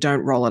then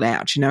don't roll it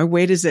out?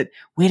 Where does it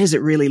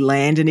really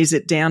land, and is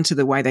it down to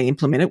the way they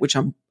implement it, which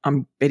I'm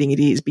betting it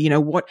is,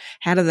 but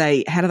how do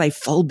they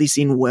fold this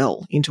in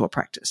well into a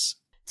practice?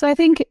 So I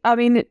think,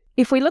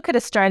 if we look at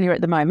Australia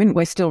at the moment,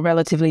 we're still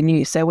relatively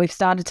new. So we've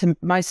started to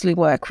mostly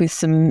work with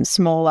some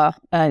smaller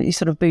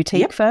sort of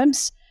boutique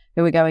firms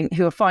who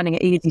are finding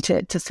it easy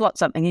to slot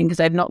something in because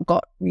they've not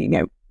got,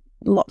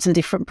 lots of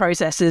different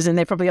processes, and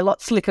they're probably a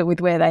lot slicker with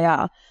where they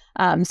are.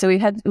 So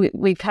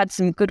we've had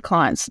some good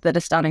clients that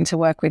are starting to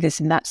work with us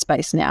in that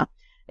space now.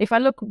 If I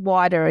look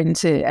wider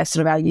into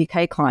sort of our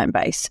UK client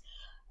base,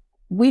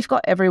 we've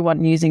got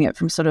everyone using it,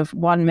 from sort of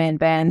one-man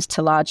bands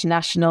to large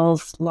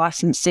nationals,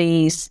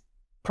 licensees,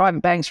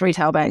 private banks,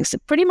 retail banks.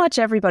 Pretty much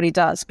everybody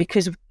does,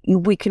 because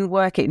we can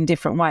work it in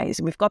different ways.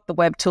 We've got the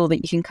web tool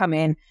that you can come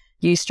in,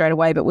 use straight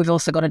away, but we've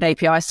also got an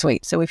API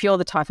suite. So if you're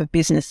the type of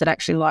business that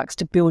actually likes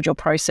to build your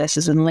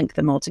processes and link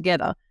them all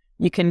together,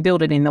 you can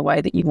build it in the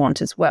way that you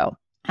want as well.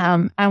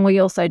 And we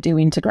also do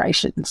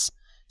integrations.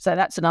 So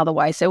that's another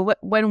way. So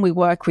when we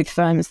work with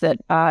firms that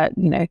are,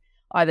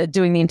 either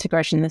doing the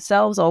integration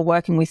themselves or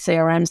working with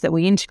CRMs that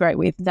we integrate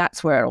with,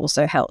 that's where it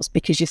also helps,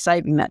 because you're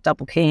saving that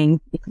double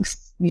keying,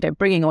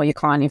 bringing all your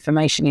client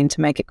information in to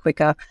make it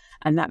quicker,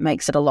 and that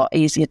makes it a lot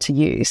easier to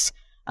use.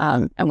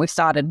 And we've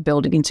started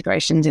building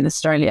integrations in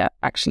Australia,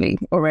 actually,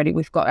 already.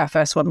 We've got our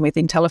first one with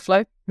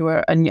IntelliFlow, who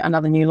are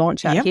another new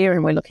launch out here,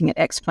 and we're looking at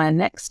Xplan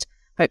next,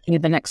 hopefully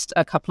the next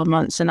couple of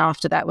months. And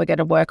after that, we're going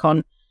to work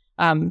on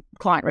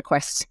client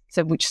requests,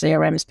 so which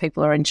CRMs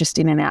people are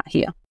interested in and out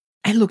here.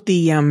 And look,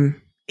 the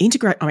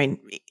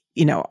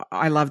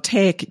I love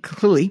tech.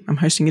 Clearly, I'm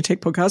hosting a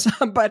tech podcast,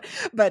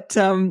 but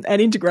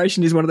and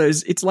integration is one of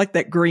those. It's like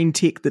that green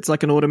tick that's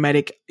like an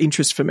automatic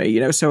interest for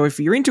me. So if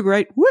you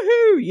integrate,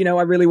 woohoo!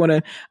 I really want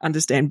to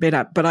understand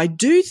better. But I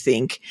do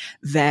think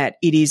that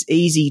it is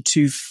easy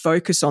to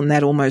focus on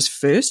that almost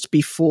first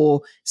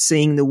before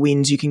seeing the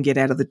wins you can get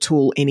out of the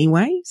tool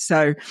anyway.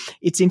 So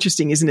it's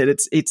interesting, isn't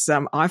it? It's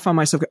I find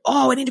myself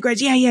it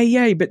integrates,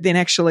 yeah. But then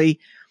actually,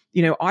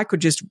 I could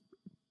just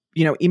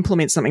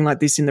implement something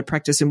like this in the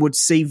practice and would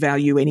see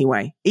value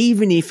anyway,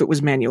 even if it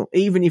was manual,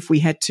 even if we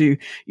had to,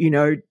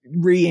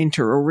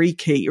 re-enter or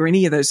rekey or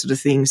any of those sort of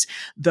things.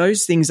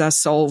 Those things are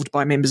solved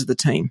by members of the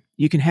team.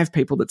 You can have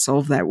people that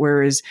solve that.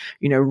 Whereas,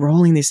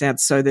 rolling this out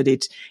so that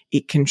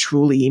it can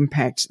truly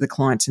impact the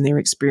clients and their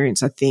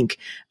experience, I think,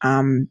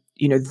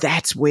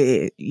 that's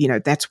where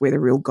the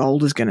real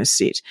gold is going to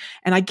sit.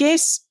 And I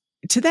guess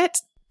to that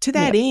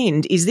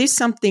end, is this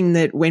something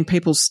that when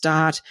people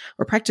start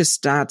or practice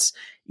starts,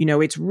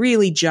 it's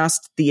really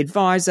just the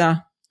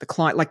advisor, the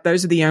client, like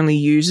those are the only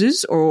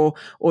users, or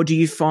do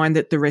you find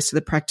that the rest of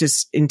the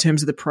practice in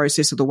terms of the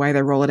process or the way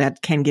they roll it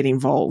out can get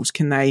involved?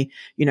 Can they,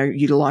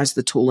 utilize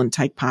the tool and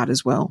take part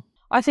as well?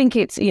 I think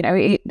it's,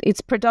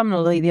 it's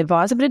predominantly the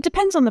advisor, but it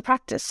depends on the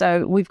practice.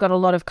 So we've got a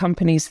lot of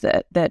companies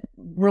that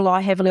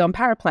rely heavily on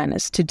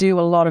paraplanners to do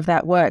a lot of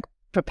that work,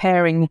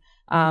 preparing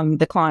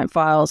the client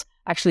files,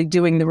 actually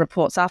doing the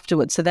reports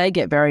afterwards. So they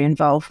get very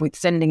involved with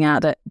sending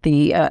out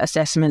the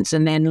assessments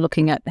and then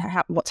looking at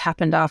what's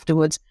happened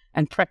afterwards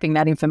and prepping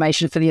that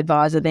information for the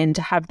advisor then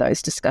to have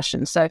those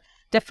discussions. So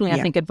definitely,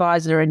 I think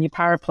advisor and your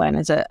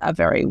paraplanners are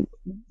very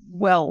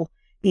well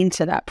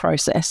into that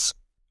process.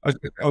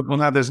 Well,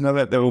 now there's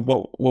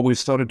what we've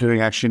started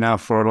doing actually now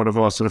for a lot of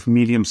our sort of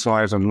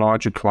medium-sized and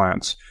larger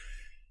clients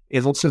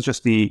is also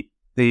just the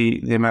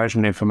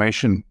management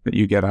information that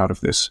you get out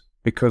of this,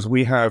 because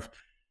we have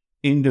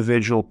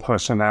individual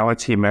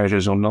personality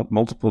measures on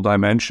multiple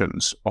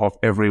dimensions of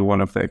every one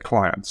of their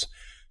clients.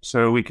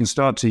 So we can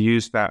start to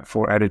use that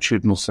for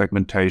attitudinal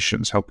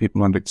segmentations, help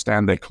people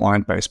understand their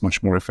client base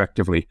much more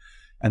effectively.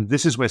 And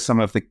this is where some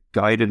of the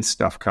guidance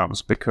stuff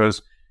comes,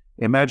 because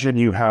imagine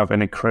you have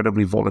an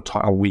incredibly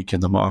volatile week in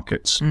the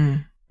markets.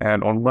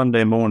 And on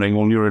Monday morning,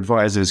 all your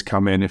advisors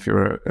come in, if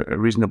you're a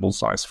reasonable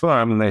sized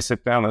firm, and they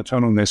sit down and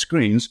turn on their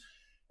screens.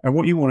 And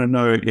what you want to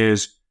know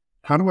is,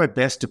 how do I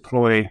best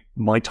deploy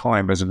my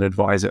time as an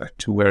advisor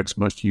to where it's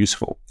most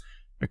useful?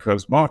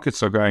 Because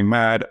markets are going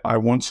mad. I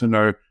want to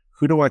know,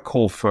 who do I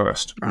call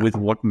first with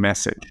what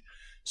message?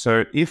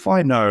 So if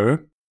I know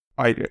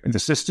the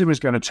system is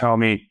going to tell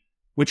me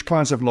which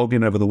clients have logged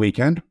in over the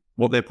weekend,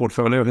 what their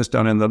portfolio has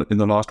done in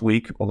the last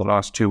week or the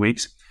last 2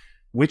 weeks,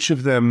 which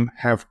of them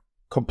have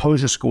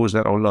composure scores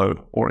that are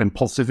low or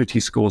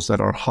impulsivity scores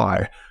that are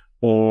high,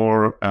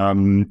 or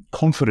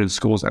confidence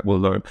scores that were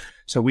low.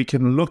 So we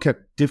can look at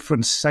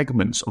different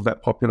segments of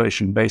that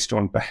population based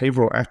on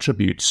behavioral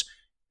attributes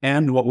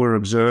and what we're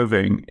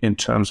observing in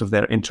terms of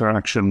their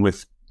interaction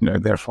with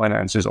their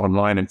finances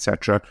online,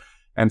 etc.,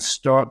 and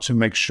start to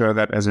make sure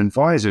that as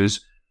advisors,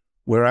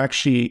 we're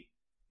actually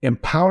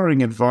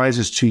empowering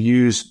advisors to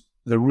use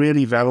the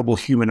really valuable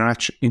human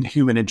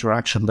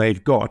interaction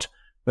they've got,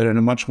 but in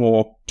a much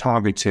more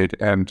targeted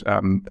and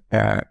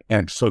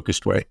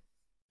focused way.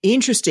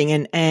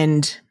 Interesting.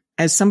 And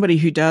as somebody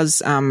who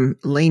does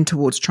lean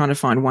towards trying to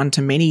find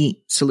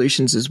one-to-many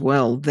solutions as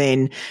well,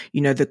 then,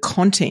 the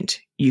content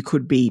you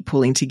could be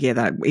pulling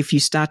together, if you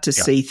start to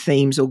see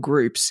themes or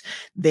groups,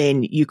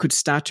 then you could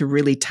start to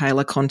really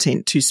tailor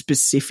content to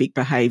specific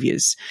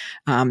behaviors.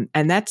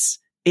 And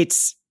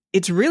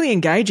it's really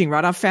engaging,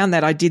 right? I found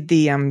that I did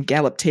the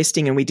Gallup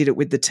testing and we did it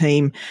with the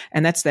team,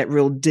 and that's that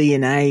real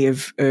DNA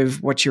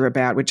of what you're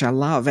about, which I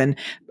love. And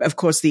of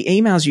course, the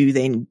emails you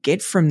then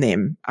get from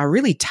them are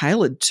really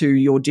tailored to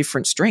your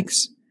different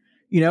strengths,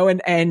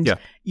 and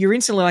you're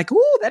instantly like,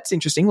 oh, that's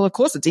interesting. Well, of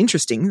course it's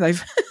interesting.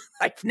 They've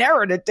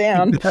narrowed it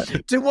down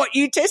to what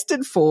you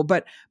tested for,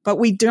 but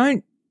we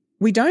don't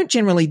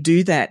generally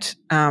do that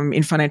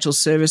in financial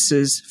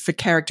services for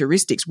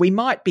characteristics. We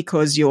might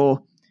because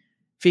you're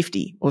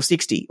 50 or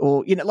 60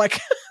 or,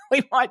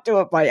 we might do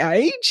it by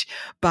age,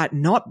 but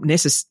not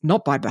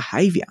by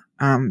behavior.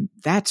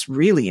 That's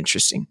really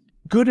interesting.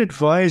 Good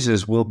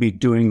advisors will be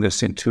doing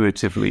this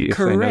intuitively if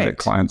they know their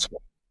clients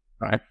well,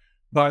 right?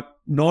 But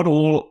not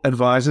all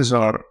advisors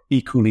are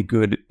equally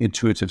good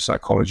intuitive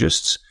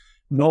psychologists.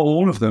 Not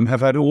all of them have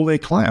had all their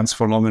clients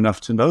for long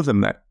enough to know them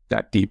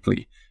that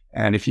deeply.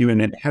 And if you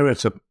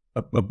inherit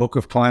a book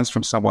of clients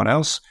from someone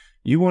else,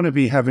 you want to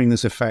be having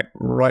this effect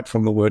right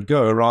from the word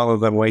go, rather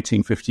than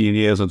waiting 15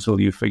 years until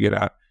you figured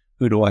out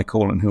who do I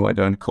call and who I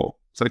don't call.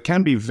 So it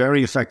can be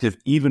very effective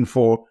even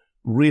for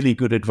really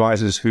good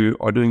advisors who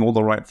are doing all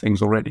the right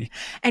things already.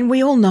 And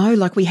we all know,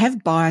 we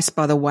have bias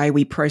by the way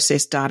we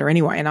process data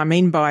anyway. And I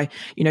mean by,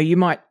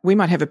 we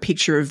might have a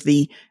picture of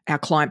our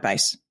client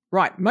base.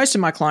 Right. Most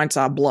of my clients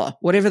are blah,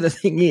 whatever the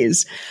thing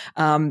is.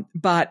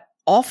 But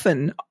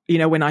often,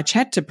 when I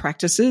chat to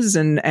practices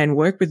and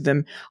work with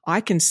them,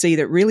 I can see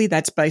that really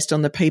that's based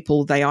on the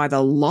people they either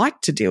like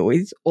to deal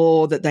with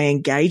or that they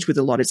engage with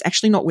a lot. It's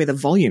actually not where the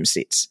volume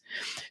sits.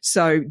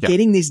 So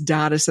getting this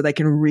data so they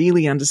can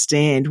really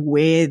understand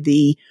where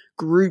the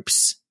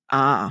groups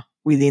are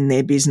within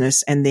their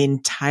business and then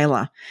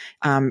tailor,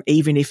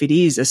 even if it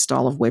is a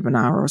style of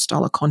webinar or a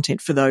style of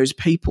content for those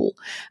people.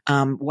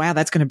 Wow,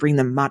 that's going to bring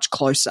them much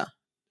closer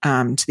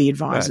to the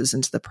advisors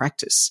and to the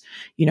practice,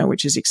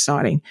 which is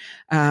exciting.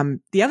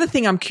 The other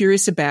thing I'm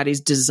curious about is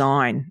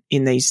design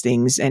in these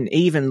things and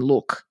even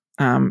look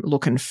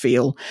and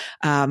feel.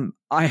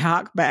 I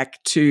hark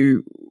back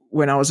to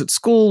when I was at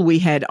school,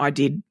 I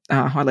did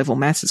high level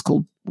maths. It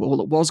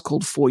was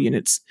called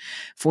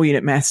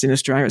 4-unit maths in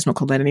Australia. It's not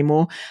called that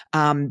anymore.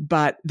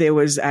 But there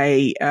was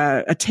a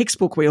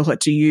textbook we all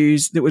had to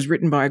use that was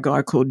written by a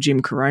guy called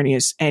Jim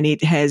Coronius, and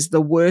it has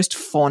the worst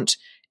font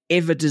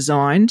ever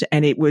designed.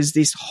 And it was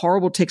this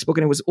horrible textbook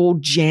and it was all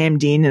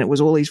jammed in and it was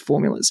all these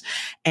formulas.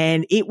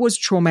 And it was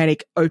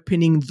traumatic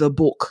opening the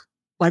book.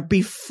 Like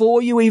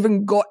before you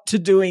even got to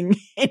doing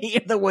any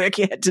of the work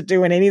you had to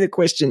do and any of the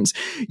questions,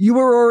 you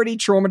were already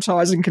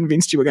traumatized and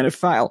convinced you were going to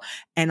fail.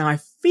 And I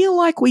feel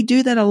like we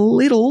do that a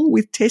little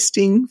with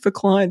testing for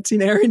clients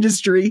in our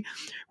industry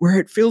where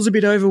it feels a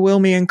bit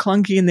overwhelming and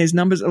clunky and there's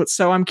numbers.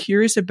 So I'm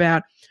curious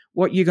about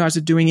what you guys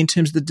are doing in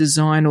terms of the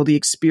design or the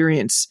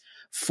experience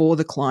for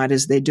the client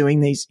as they're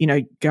doing these,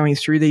 going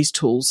through these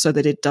tools so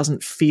that it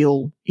doesn't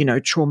feel,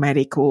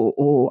 traumatic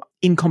or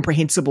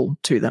incomprehensible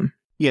to them.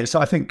 Yeah,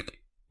 so I think,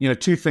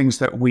 two things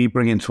that we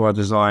bring into our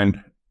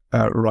design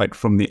right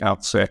from the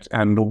outset.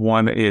 And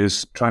one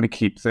is trying to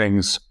keep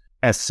things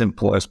as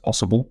simple as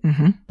possible,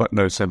 but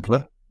no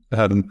simpler.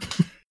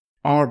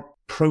 Our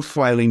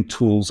profiling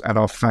tools and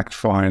our fact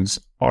finds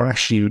are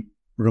actually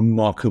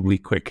remarkably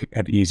quick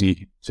and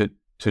easy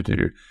to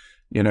do.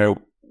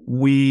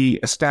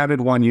 A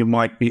standard one, you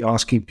might be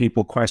asking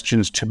people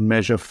questions to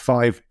measure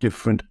 5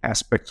 different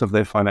aspects of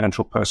their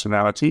financial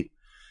personality.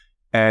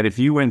 And if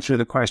you went through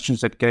the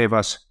questions that gave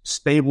us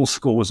stable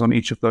scores on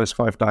each of those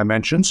 5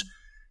 dimensions,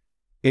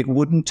 it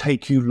wouldn't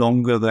take you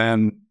longer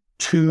than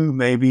 2,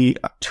 maybe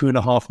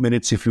 2.5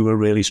 minutes if you were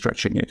really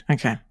stretching it.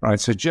 Okay. Right.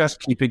 So just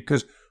keep it,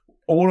 because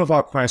all of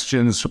our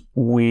questions,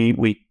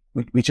 we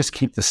just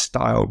keep the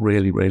style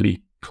really,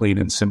 really clean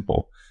and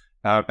simple.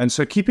 And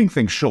so keeping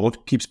things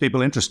short keeps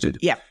people interested.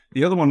 Yeah.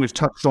 The other one we've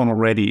touched on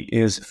already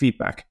is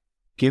feedback.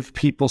 Give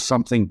people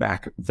something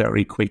back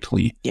very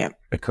quickly. Yeah.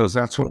 Because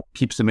that's what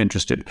keeps them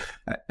interested.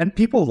 And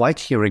people like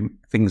hearing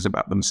things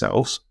about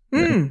themselves.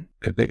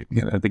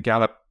 The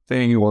Gallup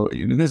thing, or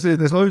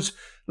there's loads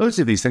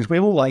of these things. We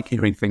all like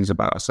hearing things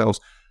about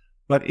ourselves.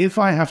 But if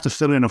I have to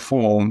fill in a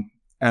form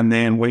and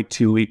then wait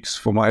 2 weeks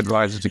for my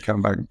advisor to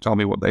come back and tell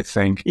me what they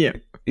think,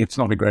 it's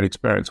not a great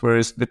experience.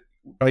 Whereas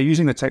by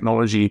using the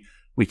technology,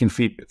 we can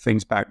feed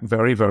things back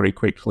very, very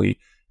quickly.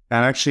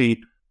 And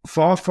actually,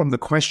 far from the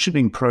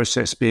questioning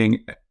process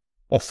being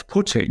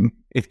off-putting,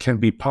 it can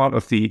be part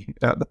of the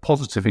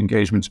positive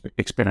engagement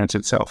experience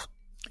itself.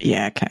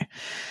 Yeah, okay.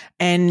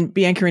 And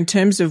Bianca, in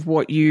terms of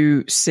what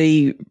you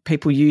see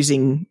people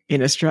using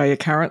in Australia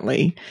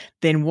currently,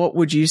 then what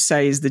would you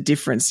say is the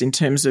difference in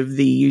terms of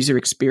the user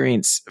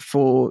experience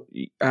for,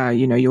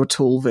 your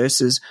tool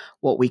versus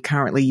what we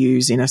currently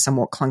use in a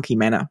somewhat clunky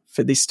manner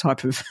for this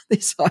type of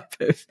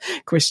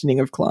questioning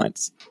of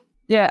clients?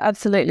 Yeah,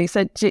 absolutely.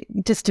 So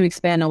just to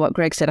expand on what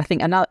Greg said, I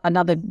think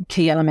another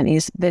key element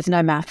is there's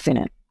no maths in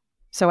it.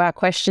 So our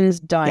questions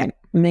don't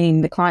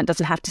mean the client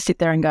doesn't have to sit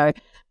there and go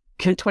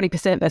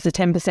 20% versus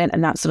 10%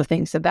 and that sort of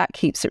thing. So that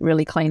keeps it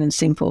really clean and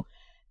simple.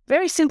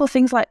 Very simple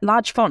things like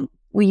large font.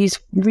 We use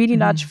really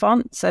large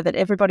font so that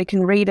everybody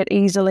can read it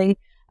easily.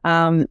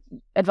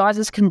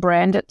 Advisors can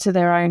brand it to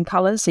their own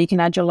colors. So you can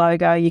add your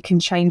logo, you can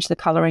change the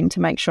coloring to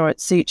make sure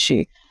it suits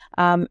you.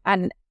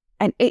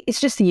 And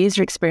it's just the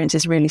user experience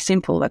is really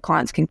simple. The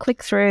clients can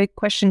click through,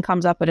 question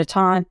comes up at a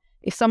time.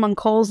 If someone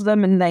calls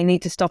them and they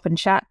need to stop and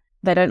chat,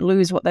 they don't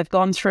lose what they've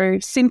gone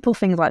through. Simple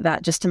things like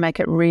that just to make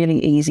it really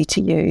easy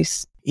to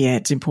use. Yeah,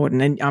 it's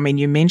important. And I mean,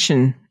 you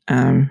mentioned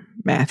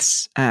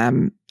maths.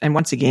 And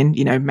once again,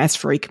 maths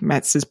freak.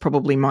 Maths is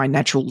probably my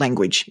natural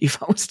language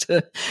if I was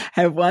to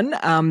have one.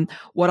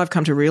 What I've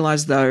come to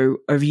realize, though,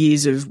 of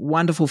years of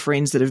wonderful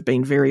friends that have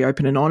been very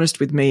open and honest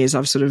with me is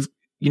I've sort of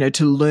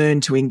to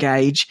learn to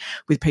engage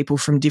with people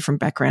from different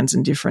backgrounds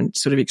and different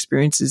sort of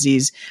experiences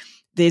is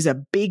there's a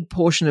big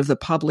portion of the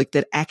public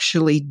that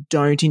actually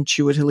don't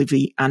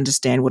intuitively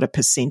understand what a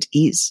percent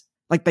is.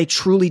 Like they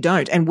truly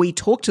don't. And we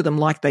talk to them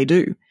like they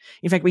do.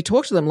 In fact, we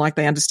talk to them like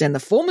they understand the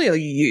formula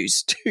you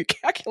use to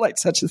calculate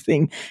such a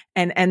thing.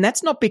 And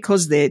that's not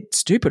because they're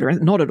stupid or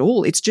not at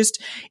all. It's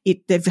just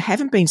they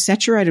haven't been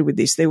saturated with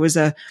this. There was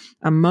a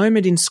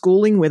moment in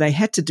schooling where they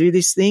had to do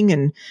this thing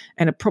and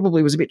it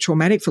probably was a bit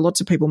traumatic for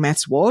lots of people.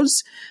 Maths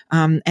was.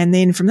 And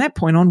then from that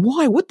point on,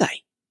 why would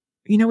they?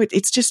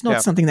 It's just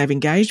not something they've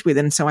engaged with.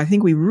 And so I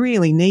think we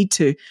really need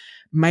to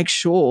make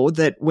sure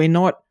that we're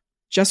not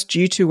just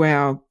due to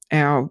our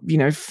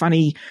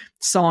funny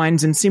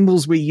signs and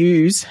symbols we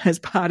use as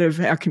part of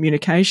our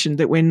communication,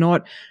 that we're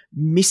not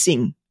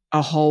missing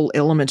a whole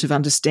element of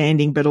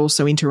understanding, but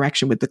also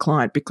interaction with the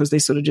client, because they're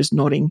sort of just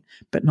nodding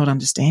but not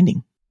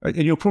understanding. And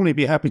you'll probably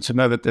be happy to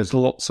know that there's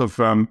lots of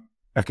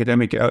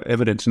academic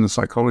evidence in the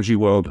psychology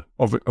world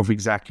of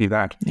exactly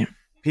that. Yeah.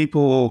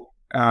 People,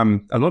 a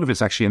lot of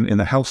it's actually in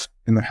the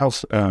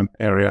health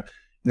area.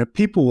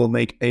 People will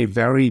make a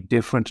very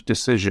different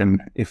decision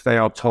if they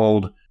are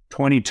told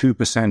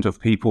 22% of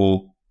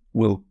people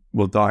will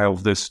die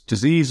of this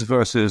disease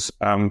versus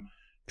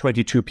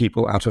 22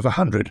 people out of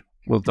 100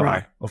 will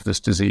die of this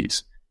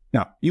disease.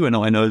 Now, you and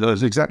I know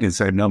those exactly the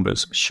same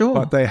numbers. Sure.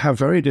 But they have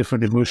very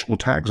different emotional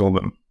tags on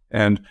them.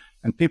 And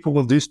people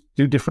will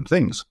do different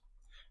things.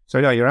 So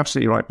yeah, you're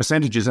absolutely right.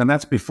 Percentages, and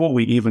that's before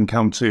we even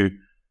come to,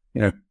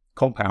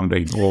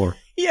 compounding or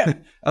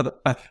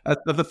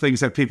other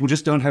things that people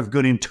just don't have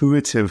good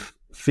intuitive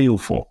feel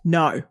for.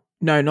 No,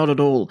 not at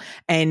all.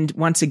 And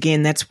once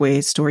again, that's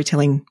where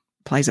storytelling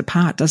plays a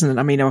part, doesn't it?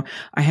 I mean,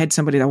 I had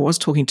somebody that I was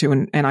talking to,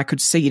 and I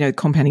could see,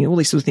 compounding, all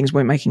these sort of things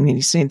weren't making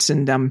any sense.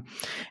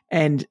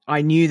 And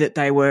I knew that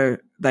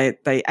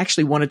they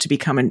actually wanted to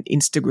become an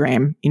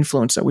Instagram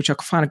influencer, which I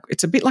find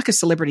it's a bit like a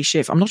celebrity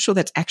chef. I'm not sure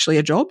that's actually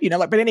a job,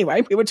 but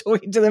anyway, we were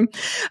talking to them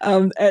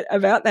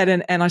about that.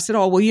 And I said,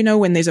 oh, well,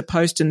 when there's a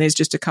post and there's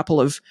just a couple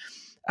of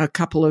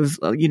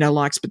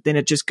likes, but then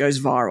it just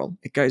goes viral.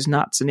 It goes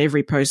nuts. And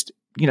every post,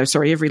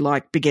 every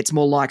like begets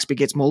more likes.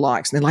 And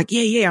they're like,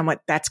 yeah. I'm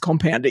like, that's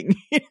compounding.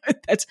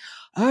 That's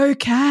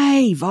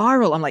okay.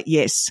 Viral. I'm like,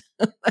 yes,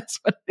 that's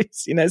what it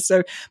is,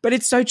 so, but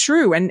it's so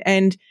true.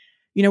 And,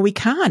 we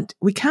can't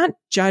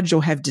judge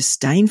or have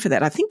disdain for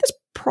that. I think that's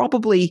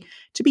probably,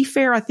 to be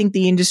fair, I think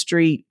the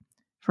industry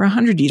for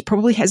 100 years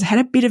probably has had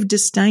a bit of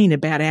disdain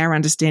about our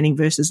understanding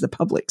versus the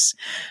public's,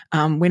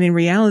 when in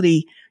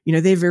reality,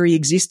 their very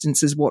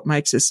existence is what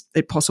makes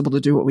it possible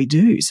to do what we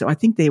do. So I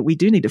think that we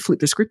do need to flip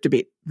the script a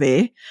bit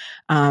there.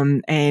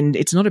 And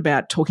it's not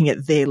about talking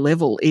at their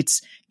level.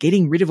 It's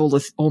getting rid of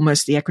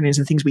almost the acronyms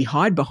and things we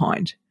hide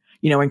behind,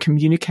 and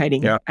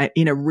communicating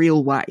in a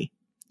real way,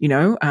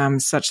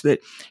 such that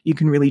you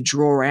can really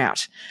draw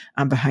out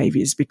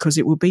behaviors, because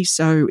it will be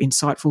so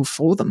insightful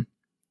for them.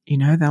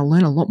 They'll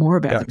learn a lot more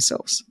about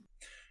themselves.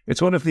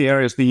 It's one of the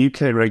areas the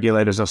UK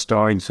regulators are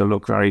starting to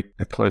look very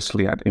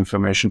closely at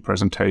information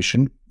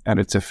presentation and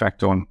its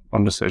effect on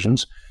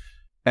decisions.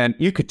 And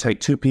you could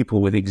take two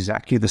people with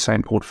exactly the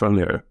same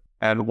portfolio,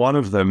 and one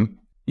of them,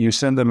 you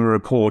send them a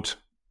report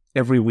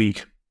every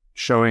week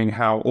showing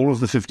how all of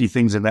the 50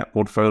 things in that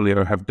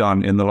portfolio have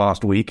done in the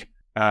last week.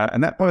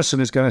 And that person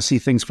is going to see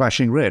things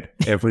flashing red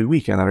every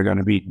week, and they're going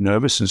to be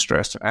nervous and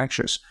stressed and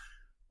anxious.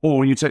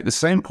 Or you take the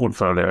same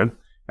portfolio,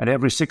 and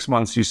every 6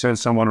 months you send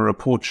someone a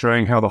report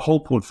showing how the whole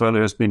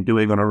portfolio has been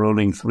doing on a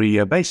rolling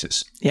 3-year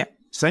basis. Yeah.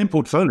 Same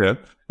portfolio,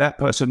 that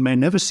person may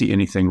never see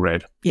anything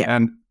red. Yeah.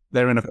 And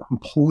they're in a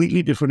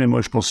completely different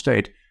emotional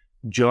state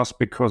just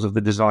because of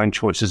the design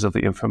choices of the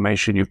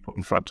information you've put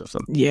in front of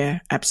them. Yeah,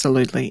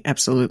 absolutely.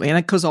 Absolutely.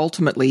 And because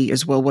ultimately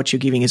as well, what you're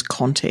giving is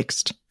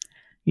context,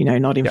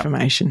 not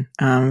information.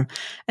 And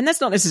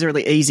that's not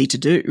necessarily easy to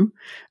do,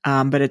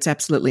 but it's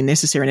absolutely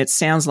necessary. And it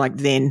sounds like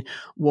then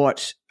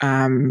what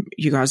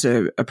you guys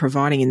are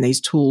providing in these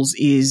tools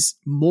is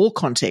more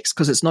context,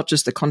 because it's not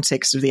just the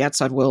context of the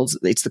outside world,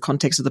 it's the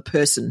context of the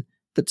person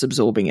that's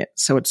absorbing it.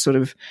 So it's sort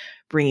of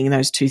bringing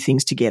those two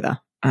things together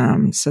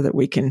so that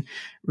we can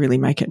really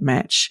make it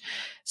match.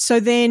 So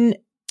then,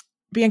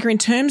 Bianca, in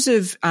terms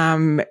of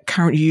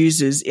current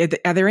users,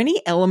 are there any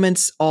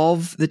elements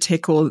of the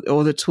tech or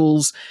the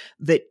tools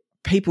that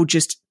people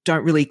just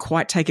don't really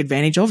quite take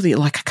advantage of? They're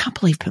like, I can't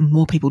believe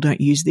more people don't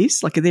use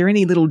this. Like, are there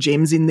any little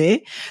gems in there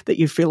that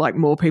you feel like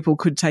more people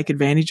could take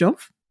advantage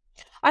of?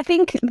 I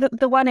think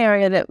the one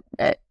area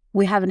that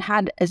we haven't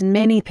had as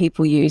many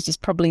people use is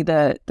probably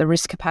the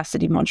risk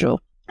capacity module.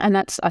 And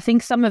I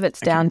think some of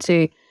it's down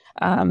to,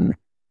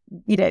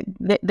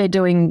 they're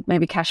doing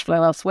maybe cash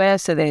flow elsewhere,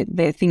 so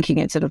they're thinking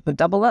it's sort of a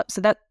double up. So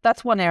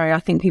that's one area I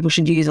think people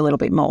should use a little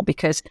bit more,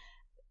 because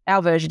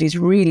our version is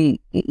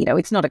really,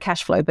 it's not a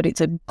cash flow, but it's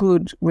a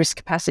good risk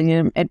capacity,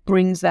 and it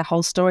brings their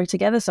whole story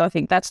together. So I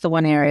think that's the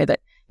one area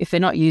that if they're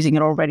not using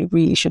it already,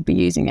 really should be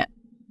using it.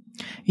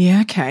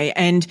 Yeah, okay.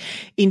 And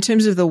in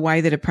terms of the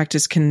way that a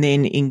practice can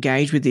then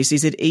engage with this,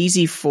 is it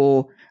easy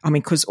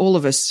because all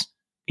of us,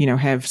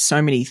 have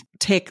so many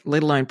tech,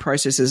 let alone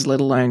processes,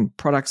 let alone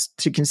products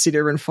to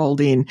consider and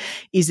fold in.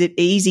 Is it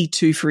easy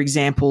to, for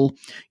example,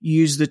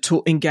 use the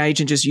tool,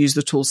 engage and just use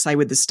the tool, say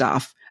with the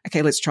staff,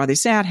 okay, let's try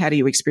this out. How do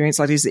you experience?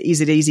 Like, is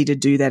it easy to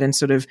do that and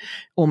sort of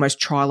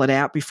almost trial it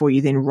out before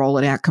you then roll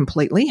it out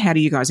completely? How do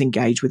you guys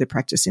engage with a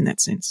practice in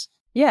that sense?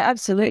 Yeah,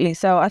 absolutely.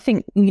 So I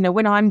think,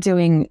 when I'm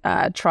doing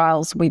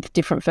trials with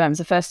different firms,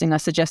 the first thing I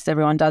suggest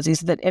everyone does is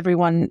that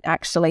everyone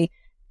actually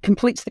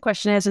completes the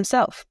questionnaires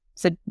themselves.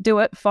 So do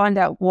it, find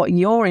out what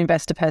your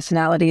investor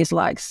personality is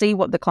like, see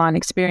what the client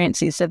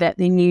experience is, so that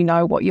then you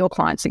know what your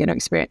clients are going to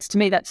experience. To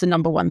me, that's the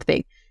number one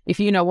thing. If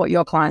you know what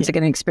your clients are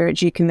going to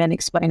experience, you can then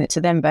explain it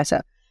to them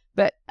better.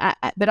 But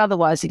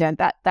otherwise,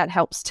 that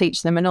helps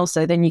teach them, and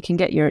also then you can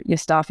get your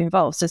staff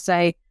involved. So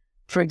say,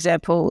 for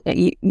example,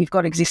 you've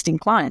got existing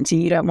clients,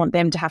 and you don't want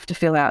them to have to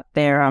fill out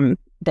their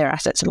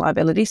assets and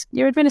liabilities.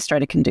 Your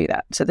administrator can do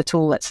that. So the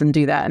tool lets them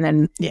do that, and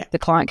then the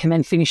client can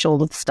then finish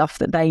all of the stuff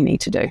that they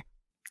need to do.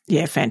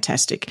 Yeah,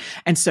 fantastic.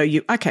 And so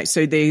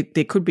so there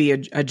could be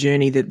a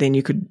journey that then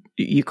you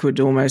could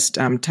almost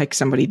take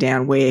somebody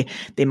down where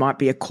there might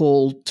be a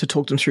call to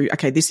talk them through,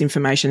 okay, this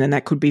information, and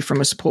that could be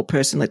from a support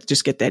person. Let's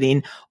just get that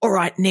in. All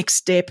right, next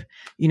step,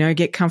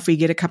 get comfy,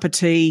 get a cup of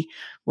tea.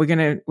 We're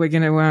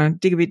gonna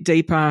dig a bit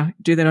deeper,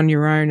 do that on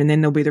your own, and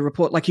then there'll be the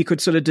report. Like you could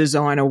sort of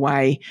design a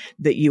way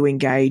that you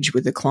engage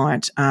with the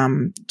client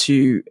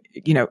to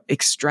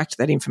extract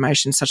that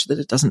information such that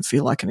it doesn't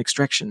feel like an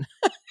extraction.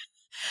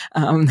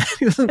 It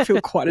doesn't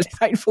feel quite as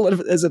painful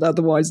as it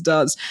otherwise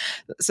does.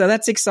 So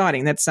that's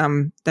exciting. That's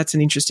an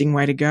interesting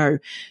way to go.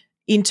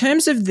 In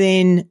terms of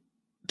then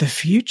the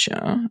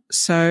future,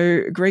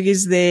 so Greg,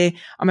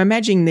 I'm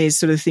imagining there's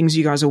sort of things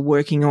you guys are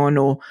working on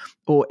or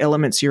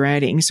elements you're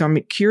adding. So I'm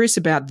curious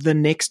about the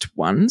next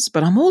ones,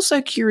 but I'm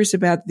also curious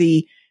about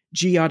the,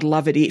 gee, I'd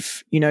love it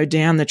if,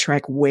 down the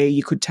track where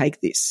you could take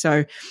this.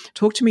 So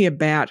talk to me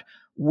about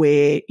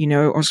where,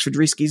 Oxford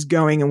Risk is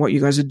going and what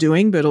you guys are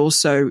doing, but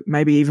also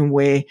maybe even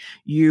where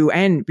you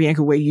and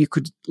Bianca,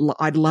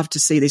 I'd love to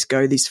see this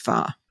go this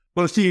far.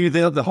 Well, see,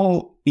 the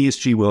whole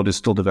ESG world is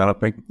still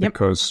developing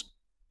because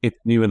it's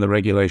new and the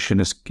regulation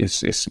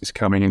is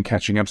coming and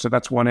catching up. So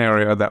that's one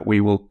area that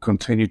we will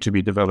continue to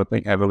be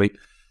developing heavily.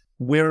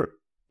 We're,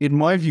 in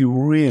my view,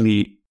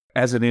 really,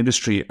 as an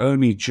industry,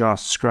 only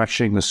just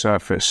scratching the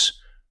surface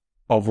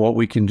of what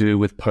we can do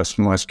with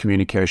personalized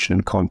communication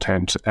and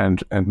content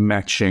and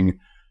matching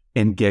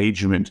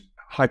engagement,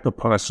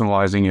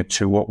 hyper-personalizing it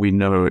to what we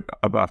know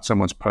about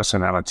someone's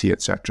personality,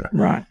 etc.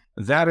 Right.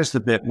 That is the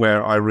bit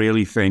where I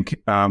really think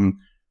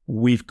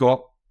we've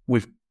got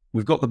the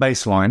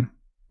baseline,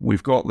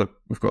 we've got the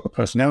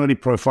personality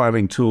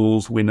profiling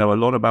tools. We know a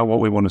lot about what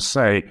we want to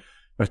say,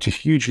 but to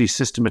hugely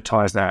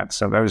systematize that,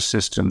 so those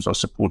systems are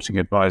supporting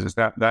advisors.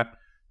 That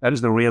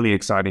is the really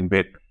exciting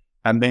bit.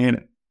 And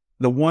then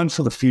the one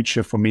for the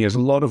future for me is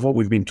a lot of what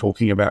we've been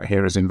talking about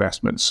here is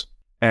investments.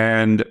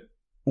 And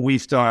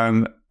we've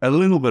done a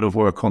little bit of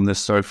work on this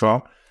so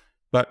far,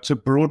 but to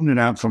broaden it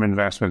out from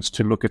investments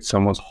to look at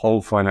someone's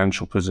whole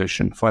financial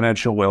position,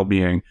 financial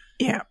well-being,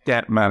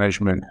 debt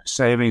management,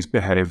 savings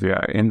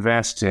behavior,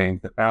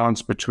 investing, the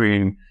balance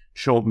between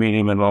short,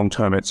 medium, and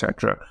long-term,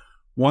 etc.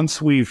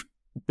 Once we've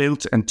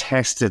built and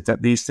tested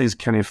that these things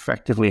can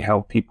effectively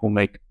help people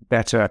make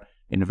better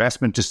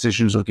investment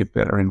decisions or give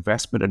better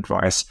investment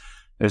advice,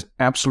 there's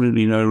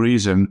absolutely no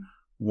reason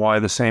why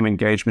the same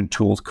engagement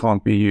tools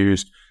can't be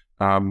used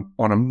on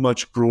a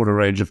much broader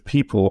range of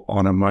people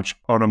on a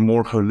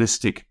more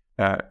holistic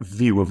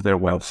view of their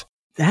wealth.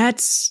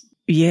 That's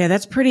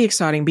pretty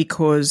exciting,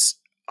 because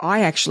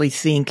I actually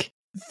think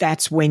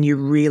that's when you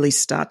really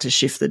start to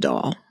shift the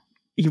dial.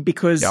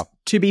 Because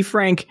to be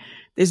frank,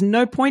 there's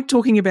no point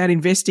talking about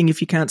investing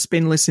if you can't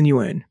spend less than you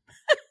earn.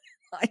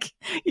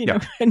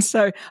 And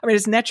so, I mean,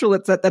 it's natural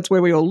that's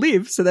where we all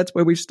live. So that's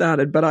where we've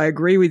started. But I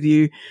agree with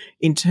you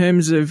in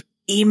terms of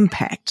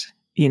impact,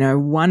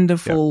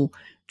 wonderful,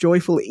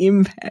 joyful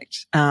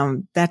impact.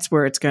 That's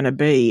where it's going to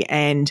be.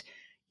 And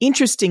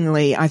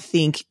interestingly, I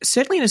think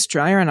certainly in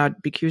Australia, and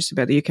I'd be curious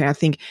about the UK, I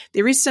think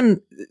there is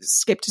some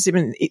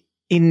skepticism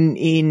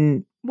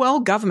in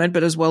government,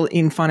 but as well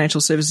in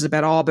financial services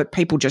about, but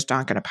people just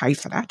aren't going to pay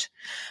for that.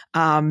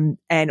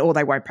 Or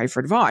they won't pay for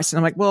advice. And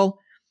I'm like, well,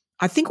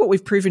 I think what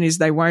we've proven is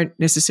they won't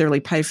necessarily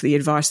pay for the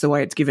advice the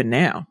way it's given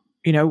now,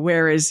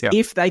 whereas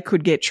if they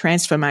could get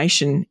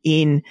transformation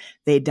in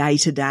their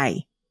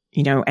day-to-day,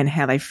 and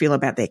how they feel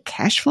about their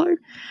cash flow,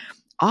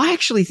 I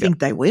actually think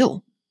they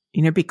will,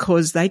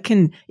 because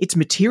it's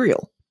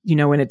material,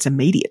 and it's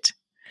immediate.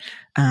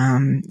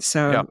 I'm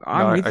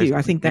with you.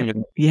 I think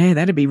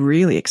that'd be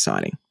really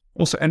exciting.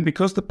 Also, and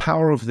because the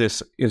power of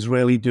this is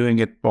really doing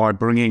it by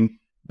bringing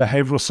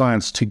behavioral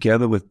science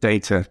together with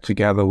data,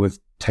 together with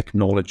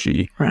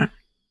technology, right?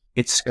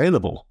 It's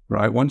scalable,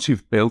 right? Once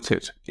you've built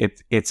it,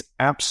 it's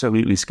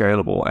absolutely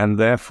scalable, and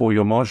therefore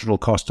your marginal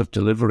cost of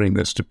delivering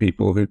this to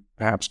people who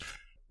perhaps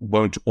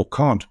won't or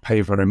can't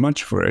pay very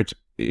much for it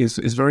is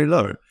very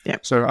low. Yeah.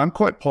 So I'm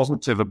quite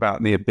positive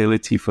about the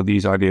ability for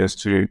these ideas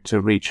to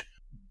reach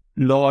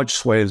large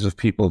swathes of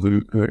people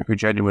who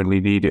genuinely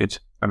need it.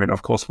 I mean,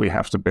 of course, we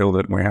have to build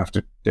it and we have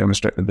to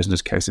demonstrate the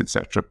business case,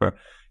 etc. But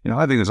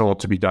I think there's a lot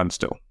to be done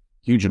still,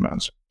 huge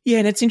amounts. Yeah,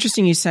 and it's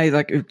interesting you say,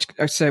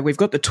 so we've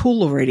got the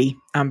tool already,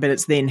 but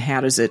it's then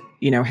how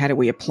do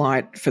we apply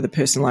it for the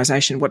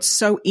personalization? What's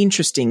so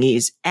interesting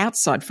is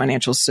outside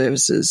financial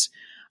services,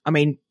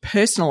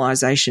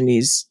 personalization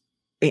is,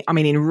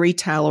 in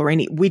retail or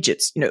any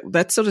widgets,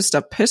 that sort of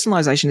stuff,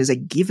 personalization is a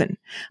given.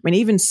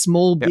 Even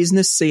small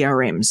business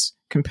CRMs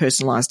can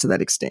personalize to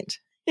that extent.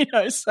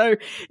 So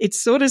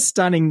it's sort of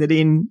stunning that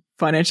in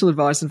financial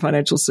advice and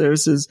financial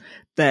services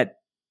that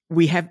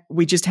we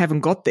just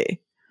haven't got there.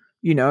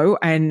 you know,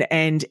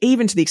 and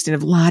even to the extent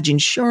of large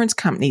insurance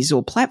companies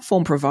or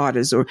platform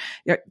providers, or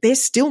they're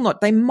still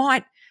not. They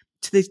might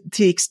to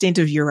the extent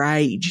of your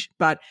age,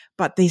 but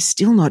they're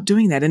still not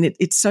doing that. And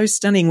it's so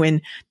stunning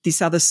when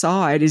this other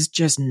side is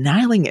just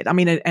nailing it. I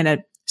mean, and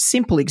a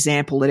simple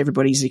example that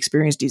everybody's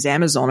experienced is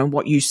Amazon and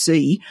what you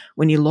see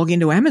when you log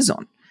into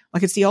Amazon.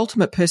 Like, it's the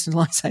ultimate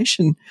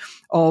personalization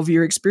of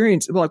your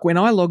experience. Like, when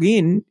I log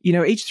in, you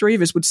know, each three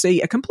of us would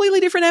see a completely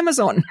different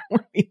Amazon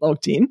when we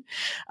logged in,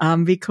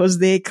 because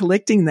they're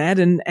collecting that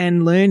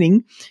and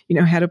learning, you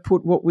know, how to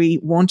put what we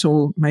want,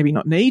 or maybe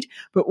not need,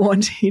 but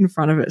want in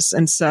front of us.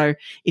 And so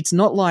it's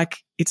not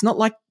like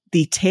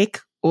the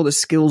tech or the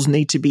skills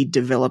need to be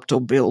developed or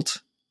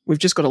built. We've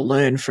just got to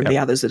learn from the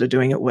others that are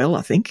doing it well,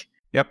 I think.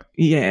 Yep.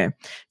 Yeah.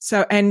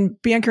 So,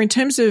 and Bianca, in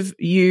terms of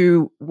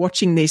you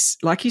watching this,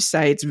 like you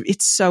say,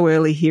 it's so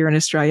early here in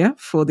Australia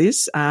for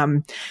this.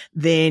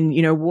 Then,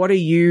 you know, what are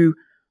you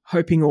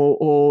hoping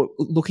or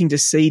looking to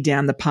see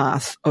down the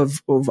path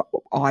of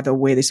either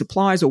where this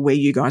applies or where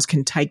you guys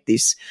can take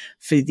this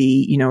for the,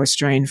 you know,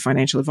 Australian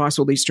financial advice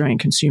or the Australian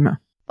consumer?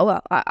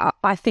 Well,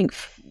 I think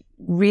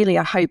really,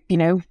 I hope, you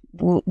know,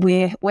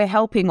 we're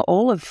helping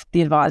all of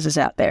the advisors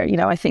out there. You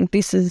know, I think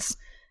this is,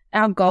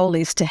 our goal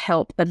is to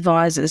help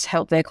advisors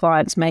help their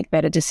clients make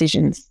better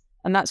decisions.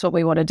 And that's what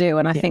we want to do.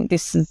 And I think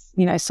this is,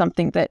 you know,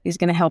 something that is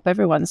going to help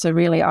everyone. So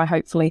really, I'm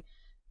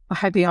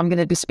going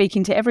to be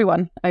speaking to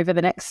everyone over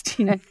the next,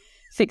 you know,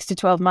 6 to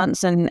 12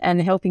 months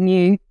and helping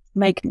you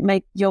make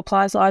your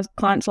clients'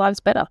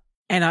 lives better.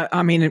 And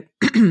I mean,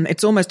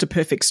 it's almost a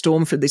perfect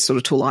storm for this sort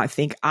of tool, I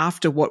think.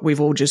 After what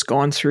we've all just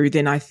gone through,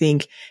 then I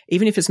think,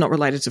 even if it's not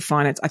related to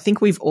finance, I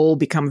think we've all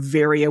become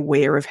very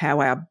aware of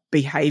how our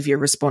behavior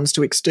responds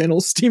to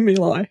external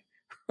stimuli,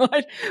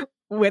 right?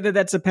 Whether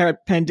that's a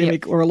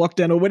pandemic or a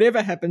lockdown or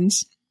whatever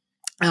happens.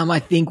 I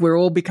think we're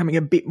all becoming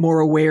a bit more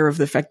aware of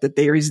the fact that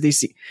there is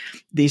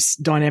this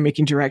dynamic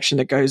interaction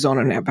that goes on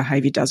and our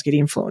behavior does get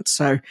influenced.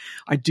 So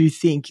I do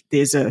think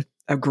there's a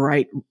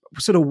great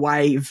sort of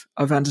wave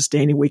of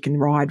understanding we can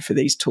ride for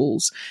these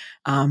tools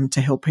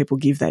to help people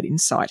give that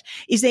insight.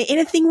 Is there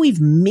anything we've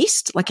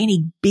missed, like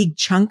any big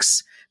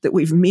chunks that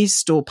we've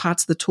missed or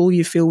parts of the tool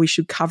you feel we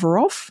should cover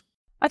off?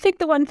 I think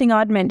the one thing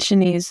I'd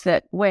mention is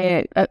that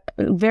we're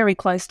very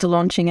close to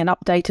launching an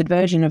updated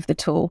version of the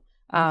tool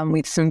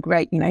with some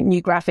great, you know,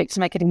 new graphics to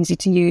make it easy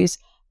to use,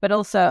 but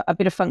also a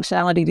bit of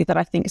functionality that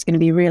I think is going to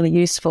be really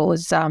useful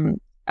is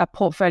a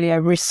portfolio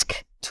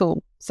risk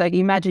tool. So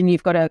you imagine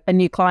you've got a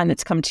new client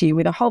that's come to you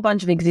with a whole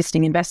bunch of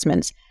existing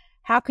investments.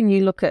 How can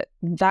you look at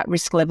that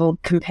risk level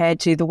compared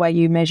to the way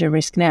you measure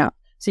risk now?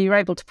 So you're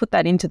able to put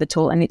that into the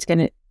tool and it's going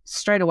to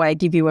straight away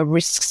give you a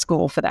risk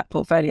score for that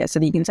portfolio so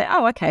that you can say,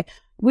 oh, okay,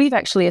 we've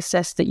actually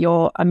assessed that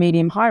you're a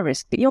medium high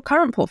risk, but your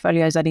current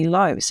portfolio is only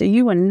low. So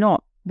you are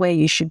not where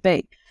you should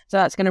be. So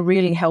that's going to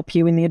really help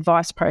you in the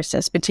advice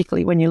process,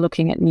 particularly when you're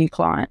looking at new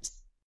clients.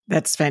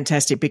 That's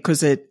fantastic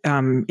because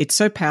it's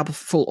so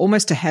powerful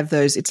almost to have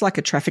those. It's like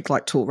a traffic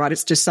light tool, right?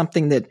 It's just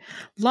something that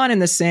line in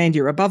the sand,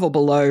 you're above or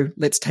below,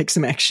 let's take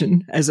some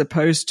action, as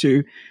opposed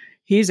to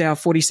here's our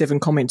 47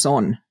 comments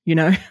on, you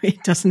know,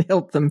 it doesn't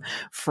help them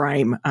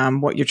frame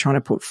what you're trying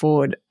to put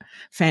forward.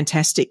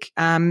 Fantastic.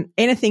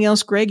 Anything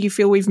else, Greg, you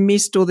feel we've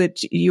missed or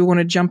that you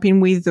want to jump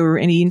in with, or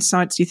any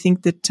insights you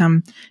think that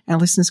our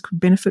listeners could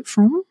benefit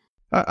from?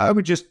 I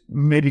would just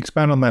maybe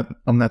expand on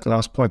that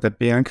last point that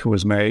Bianca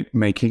was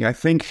making. I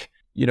think,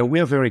 you know, we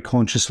are very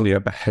consciously a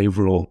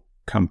behavioral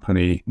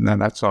company,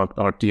 and that's our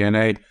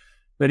DNA.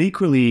 But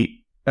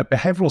equally,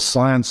 behavioral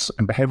science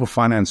and behavioral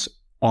finance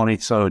on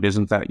its own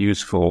isn't that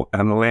useful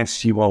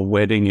unless you are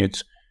wedding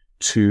it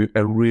to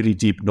a really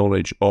deep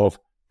knowledge of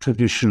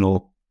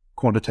traditional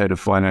quantitative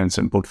finance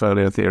and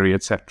portfolio theory,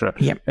 etc.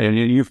 Yep. And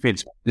you've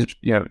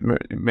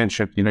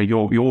mentioned, you know,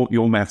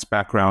 your maths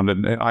background,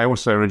 and I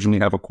also originally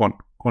have a quant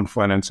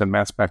finance and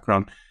maths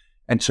background.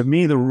 And to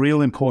me, the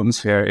real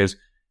importance here is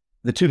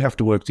the two have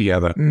to work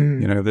together.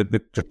 You know,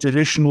 the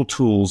traditional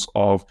tools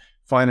of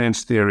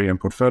finance theory and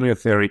portfolio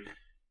theory,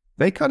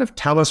 they kind of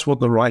tell us what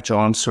the right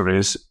answer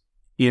is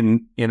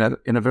in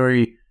a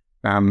very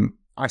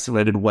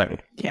isolated way.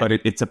 Yeah. But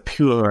it's a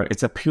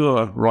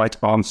pure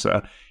right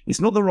answer.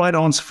 It's not the right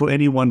answer for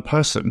any one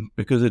person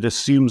because it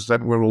assumes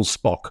that we're all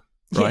Spock,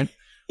 right?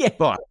 Yeah.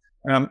 But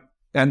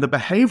and the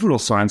behavioral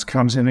science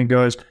comes in and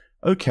goes,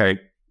 okay,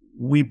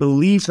 we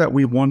believe that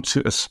we want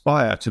to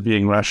aspire to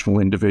being rational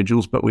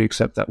individuals, but we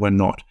accept that we're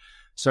not.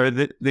 So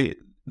the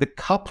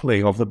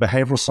coupling of the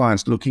behavioral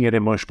science, looking at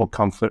emotional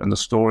comfort and the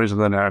stories and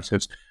the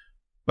narratives.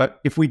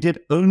 But if we did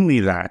only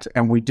that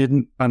and we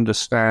didn't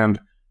understand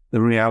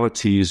the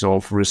realities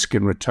of risk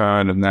and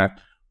return and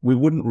that, we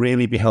wouldn't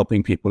really be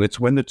helping people. It's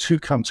when the two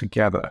come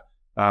together,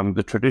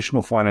 the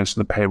traditional finance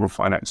and the behavioral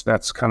finance,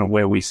 that's kind of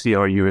where we see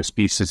our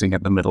USP sitting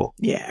at the middle.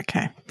 Yeah,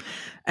 okay.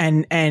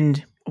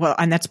 And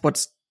that's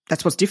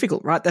what's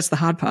difficult, right? That's the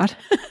hard part.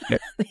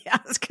 Yep. The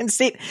others can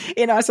sit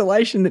in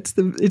isolation. It's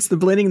the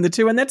blending of the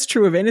two. And that's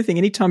true of anything.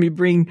 Anytime you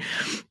bring,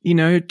 you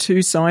know,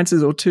 two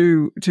sciences or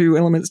two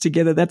elements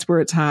together, that's where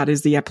it's hard,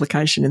 is the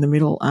application in the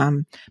middle.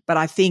 But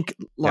I think,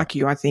 like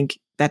you, I think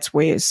that's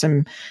where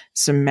some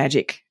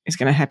magic is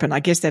going to happen. I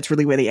guess that's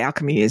really where the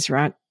alchemy is,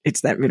 right?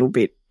 It's that middle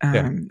bit.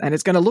 And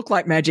it's going to look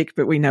like magic,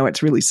 but we know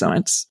it's really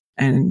science.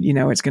 And,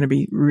 it's going to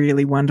be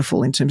really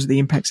wonderful in terms of the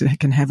impacts it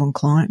can have on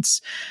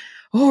clients.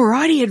 All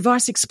righty,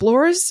 Advice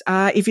Explorers.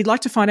 If you'd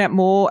like to find out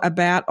more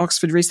about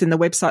Oxford Risk, then the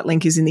website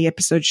link is in the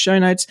episode show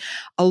notes,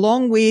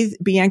 along with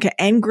Bianca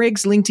and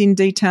Greg's LinkedIn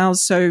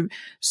details.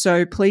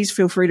 So please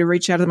feel free to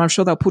reach out to them. I'm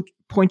sure they'll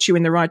point you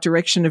in the right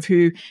direction of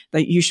who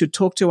that you should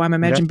talk to. I'm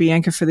imagining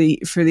Bianca for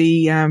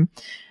the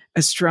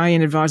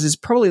Australian advisors,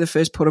 probably the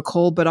first port of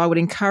call, but I would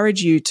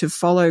encourage you to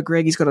follow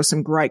Greg. He's got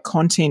some great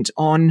content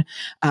on,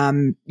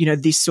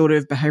 this sort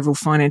of behavioral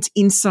finance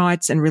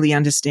insights and really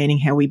understanding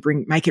how we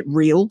make it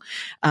real,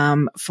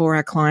 for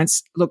our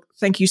clients. Look,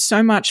 thank you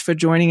so much for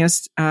joining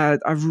us.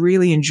 I've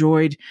really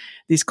enjoyed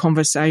this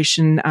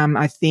conversation.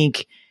 I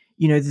think,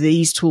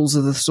 these tools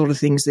are the sort of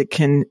things that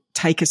can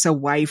take us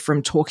away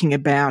from talking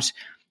about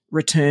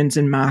returns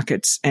and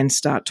markets and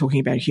start talking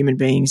about human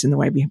beings and the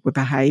way we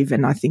behave.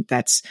 And I think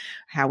that's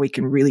how we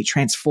can really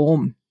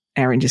transform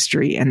our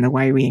industry and the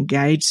way we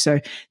engage.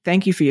 So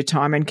thank you for your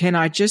time. And can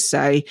I just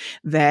say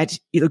that,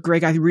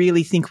 Greg, I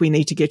really think we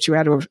need to get you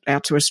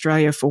out to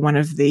Australia for one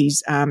of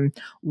these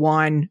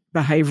wine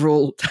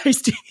behavioral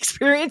tasting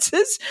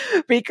experiences,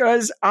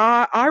 because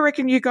I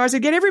reckon you guys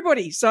would get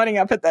everybody signing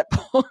up at that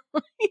point.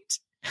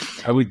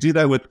 I would do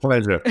that with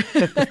pleasure.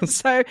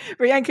 So,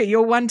 Bianca,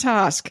 your one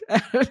task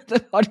of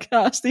the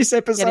podcast this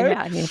episode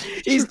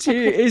is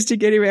to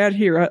get him out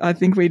here. I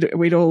think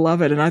we'd all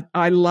love it, and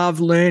I love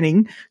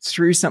learning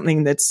through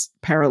something that's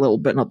parallel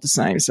but not the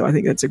same. So, I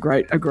think that's a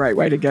great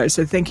way to go.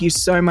 So, thank you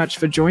so much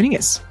for joining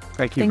us.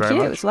 Thank you very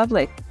much. It was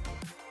lovely.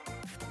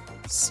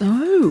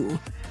 So,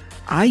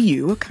 are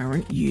you a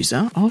current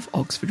user of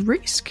Oxford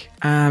Risk?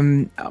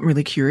 I'm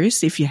really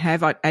curious if you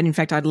have. And in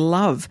fact, I'd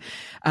love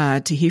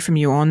to hear from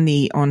you on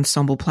the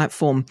Ensemble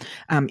platform.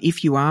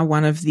 If you are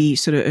one of the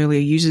sort of earlier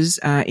users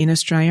in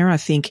Australia, I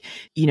think,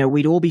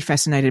 we'd all be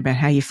fascinated about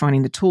how you're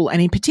finding the tool.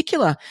 And in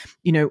particular,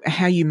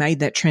 how you made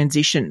that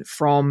transition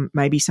from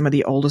maybe some of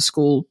the older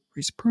school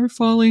risk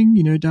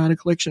profiling, data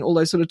collection, all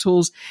those sort of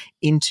tools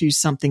into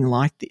something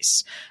like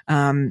this.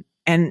 And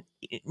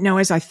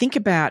as I think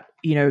about,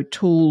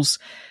 tools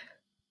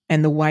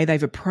and the way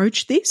they've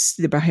approached this,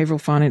 the behavioral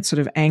finance sort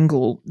of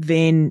angle,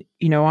 then,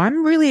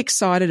 I'm really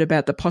excited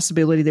about the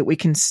possibility that we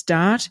can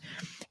start,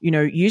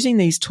 using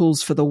these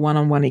tools for the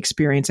one-on-one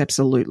experience,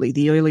 absolutely,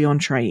 the early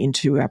entree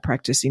into our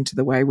practice, into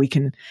the way we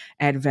can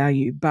add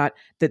value, but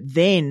that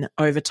then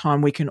over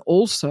time we can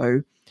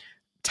also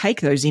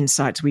take those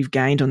insights we've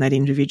gained on that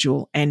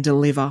individual and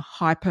deliver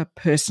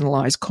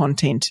hyper-personalized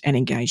content and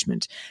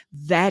engagement.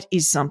 That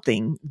is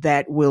something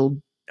that will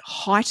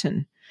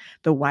heighten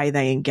the way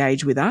they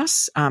engage with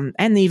us,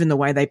 and even the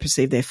way they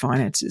perceive their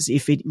finances,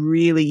 if it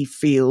really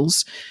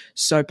feels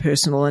so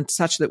personal and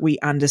such that we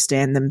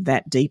understand them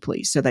that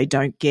deeply. So they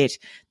don't get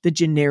the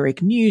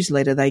generic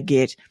newsletter, they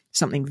get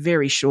something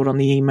very short on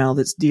the email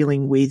that's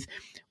dealing with,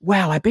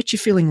 wow, I bet you're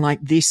feeling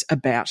like this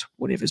about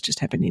whatever's just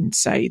happened in,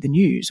 say, the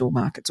news or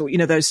markets or,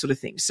 those sort of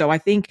things. So I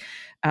think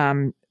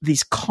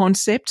this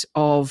concept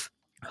of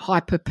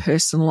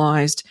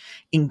hyper-personalized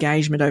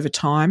engagement over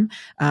time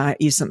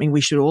is something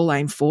we should all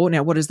aim for.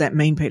 Now, what does that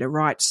mean, Peter?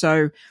 Right.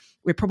 So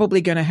we're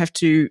probably going to have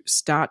to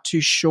start to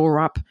shore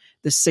up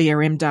the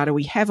CRM data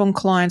we have on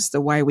clients,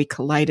 the way we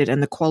collate it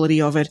and the quality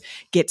of it,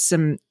 get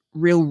some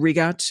real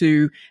rigor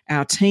to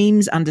our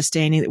teams,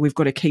 understanding that we've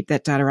got to keep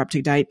that data up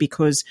to date,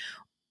 because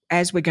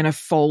as we're going to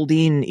fold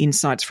in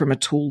insights from a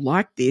tool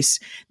like this,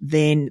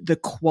 then the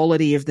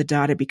quality of the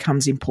data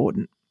becomes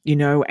important,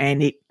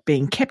 and it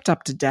being kept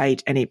up to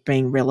date and it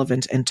being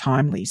relevant and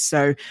timely.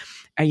 So,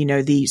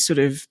 the sort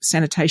of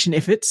sanitation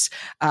efforts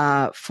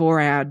for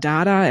our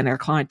data and our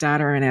client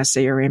data and our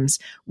CRMs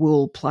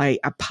will play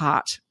a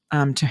part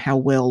to how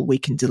well we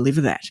can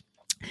deliver that.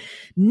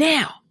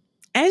 Now,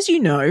 as you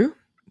know,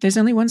 there's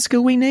only one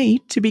skill we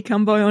need to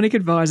become bionic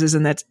advisors,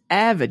 and that's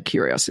avid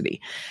curiosity.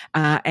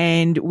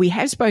 And we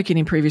have spoken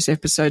in previous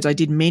episodes. I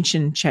did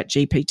mention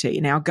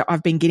ChatGPT. Now,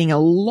 I've been getting a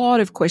lot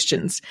of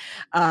questions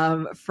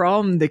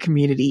from the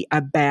community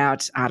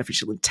about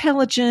artificial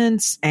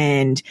intelligence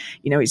and,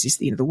 is this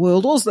the end of the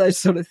world? All those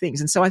sort of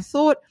things. And so I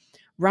thought,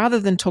 rather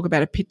than talk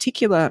about a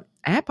particular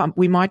app,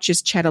 we might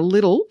just chat a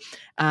little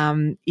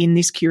in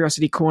this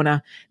Curiosity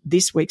Corner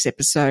this week's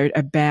episode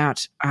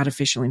about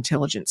artificial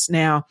intelligence.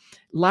 Now,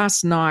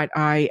 last night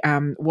I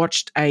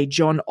watched a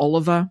John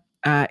Oliver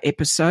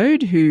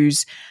episode,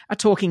 who's a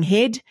talking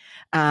head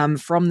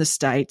from the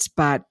States,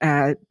 but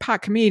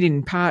part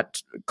comedian,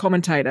 part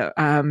commentator,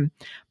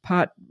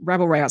 part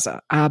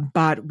rabble-rouser.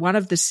 But one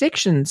of the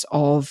sections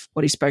of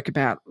what he spoke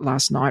about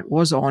last night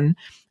was on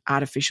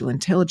artificial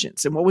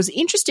intelligence. And what was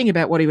interesting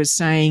about what he was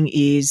saying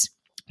is,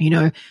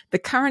 the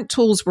current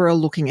tools we're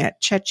looking at,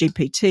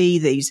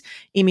 ChatGPT, these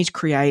image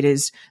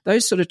creators,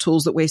 those sort of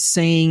tools that we're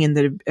seeing and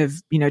that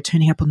have,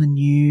 turning up on the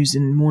news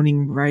and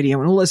morning radio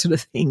and all those sort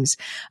of things,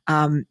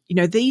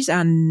 these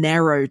are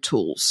narrow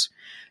tools,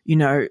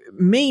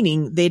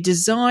 meaning they're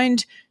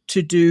designed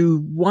to do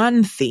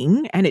one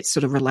thing and its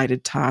sort of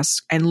related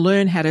tasks and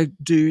learn how to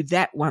do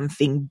that one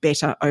thing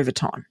better over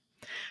time,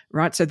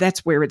 right? So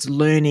that's where its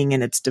learning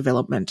and its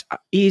development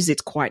is.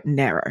 It's quite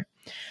narrow.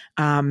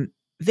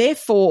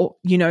 Therefore,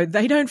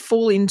 they don't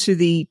fall into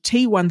the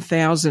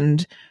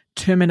T1000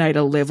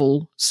 Terminator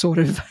level sort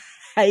of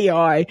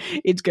AI,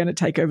 it's going to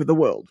take over the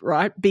world,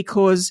 right?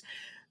 Because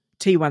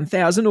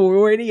T1000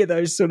 or any of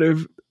those sort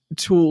of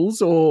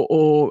tools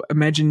or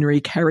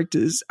imaginary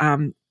characters,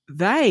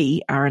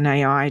 they are an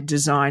AI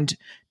designed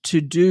to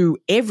do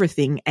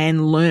everything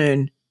and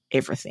learn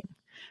everything,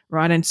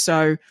 right? And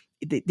so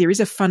there is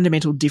a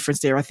fundamental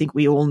difference there I think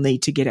we all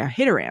need to get our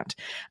head around.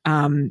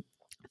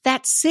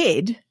 That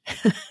said,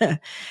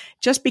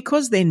 just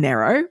because they're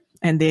narrow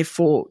and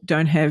therefore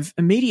don't have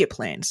immediate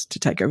plans to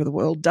take over the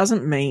world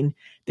doesn't mean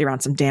there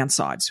aren't some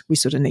downsides we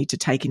sort of need to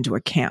take into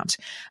account.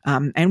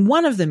 And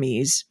one of them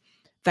is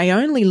they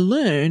only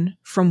learn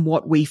from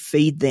what we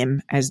feed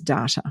them as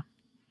data.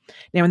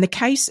 Now, in the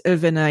case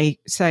of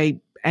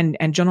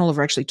and John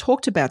Oliver actually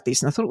talked about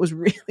this, and I thought it was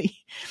really,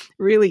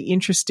 really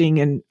interesting.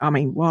 And I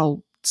mean,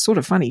 well, sort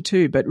of funny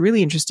too, but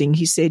really interesting.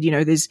 He said,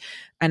 there's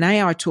an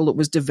AI tool that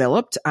was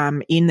developed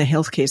in the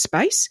healthcare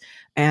space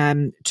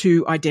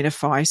to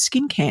identify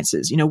skin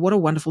cancers. What a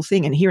wonderful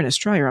thing. And here in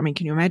Australia, I mean,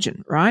 can you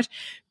imagine, right?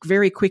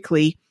 Very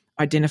quickly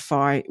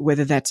identify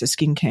whether that's a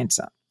skin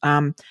cancer.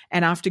 And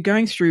after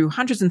going through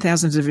hundreds and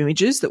thousands of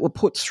images that were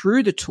put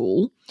through the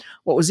tool,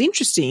 what was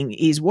interesting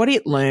is what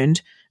it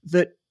learned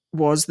that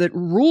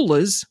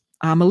rulers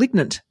are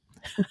malignant.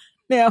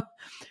 Now,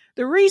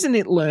 the reason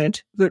it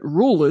learned that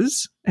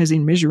rulers, as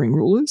in measuring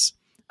rulers,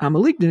 are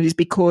malignant is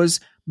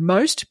because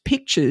most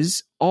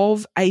pictures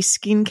of a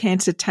skin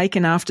cancer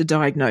taken after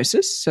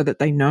diagnosis, so that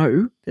they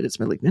know that it's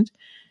malignant,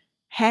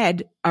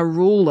 had a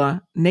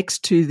ruler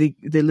next to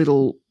the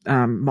little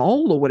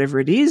mole or whatever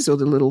it is, or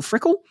the little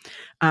freckle,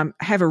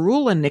 have a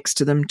ruler next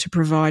to them to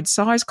provide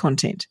size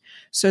content.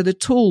 So the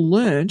tool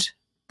learned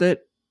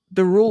that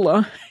the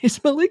ruler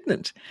is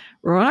malignant,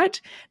 right?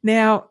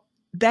 Now,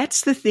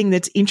 that's the thing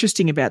that's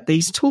interesting about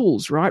these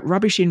tools, right?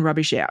 Rubbish in,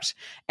 rubbish out.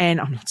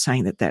 And I'm not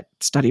saying that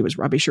study was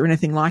rubbish or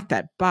anything like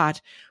that, but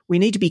we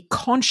need to be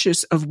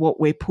conscious of what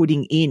we're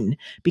putting in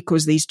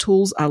because these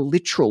tools are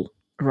literal,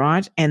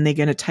 right? And they're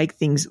going to take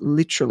things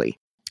literally.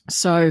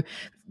 So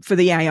for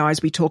the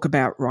AIs we talk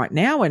about right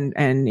now, and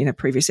in a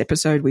previous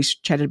episode we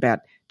chatted about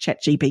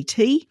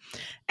ChatGPT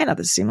and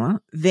others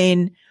similar,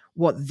 then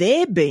what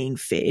they're being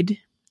fed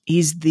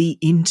is the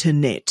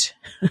internet,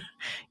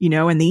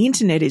 and the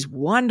internet is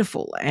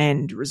wonderful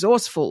and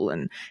resourceful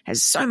and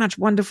has so much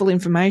wonderful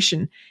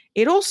information.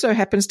 It also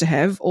happens to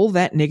have all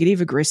that negative,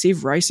 aggressive,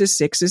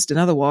 racist, sexist, and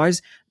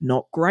otherwise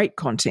not great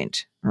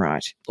content,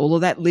 right? All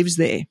of that lives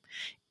there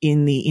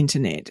in the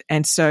internet.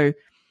 And so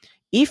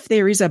if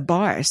there is a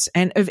bias,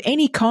 and of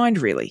any kind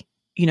really,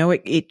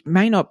 it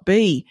may not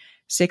be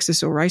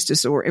sexist or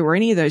racist or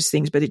any of those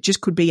things, but it just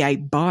could be a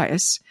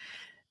bias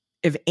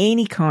of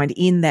any kind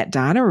in that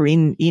data or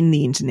in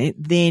the internet,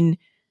 then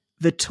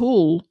the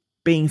tool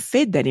being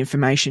fed that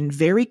information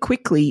very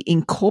quickly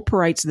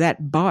incorporates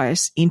that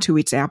bias into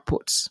its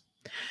outputs.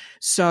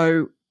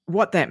 So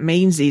what that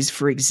means is,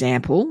 for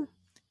example,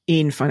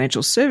 in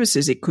financial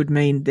services, it could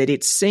mean that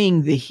it's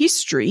seeing the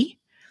history.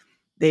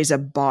 There's a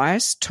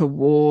bias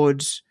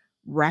towards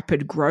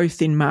rapid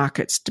growth in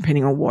markets,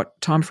 depending on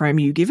what time frame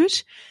you give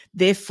it.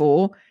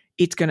 Therefore,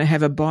 it's going to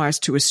have a bias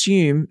to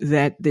assume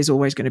that there's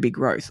always going to be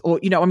growth.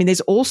 Or,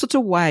 there's all sorts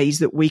of ways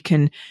that we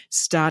can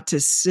start to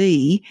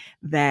see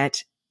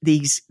that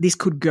this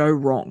could go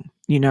wrong,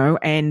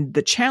 and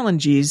the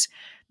challenge is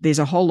there's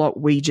a whole lot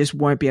we just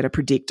won't be able to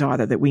predict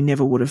either that we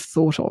never would have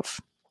thought of.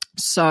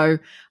 So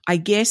I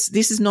guess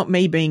this is not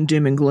me being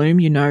doom and gloom,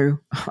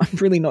 I'm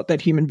really not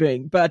that human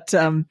being, but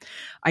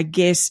I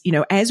guess,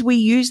 as we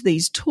use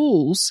these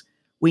tools,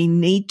 we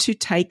need to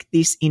take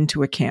this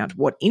into account.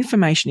 What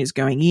information is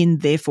going in,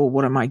 therefore,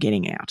 what am I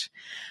getting out?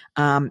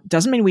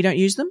 Doesn't mean we don't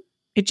use them.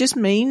 It just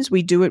means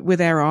we do it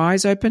with our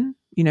eyes open,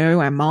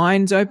 our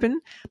minds open,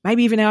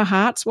 maybe even our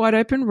hearts wide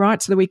open,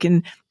 right? So that we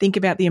can think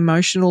about the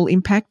emotional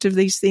impact of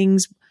these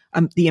things,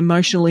 the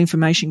emotional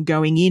information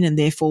going in and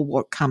therefore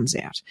what comes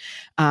out.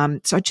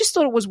 So I just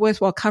thought it was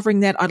worthwhile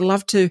covering that. I'd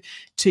love to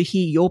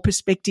hear your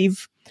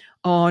perspective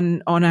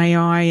on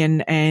AI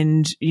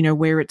and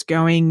where it's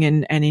going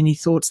and any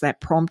thoughts that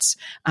prompts.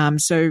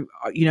 So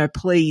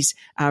please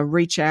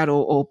reach out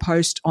or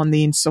post on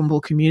the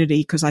Ensemble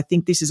community, because I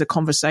think this is a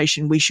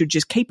conversation we should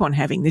just keep on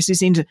having. This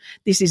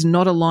is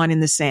not a line in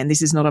the sand.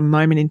 This is not a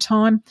moment in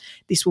time.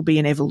 This will be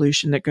an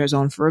evolution that goes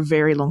on for a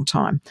very long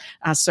time.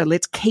 So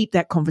let's keep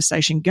that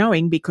conversation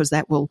going, because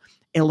that will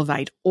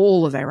elevate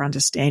all of our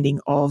understanding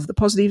of the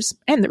positives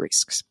and the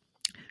risks.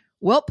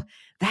 Well,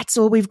 that's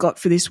all we've got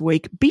for this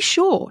week. Be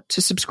sure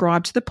to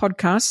subscribe to the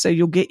podcast so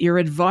you'll get your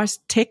advice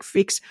tech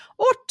fix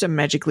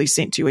automatically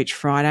sent to you each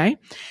Friday.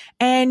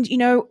 And,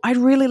 I'd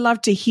really love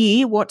to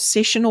hear what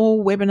session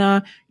or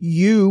webinar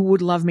you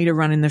would love me to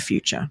run in the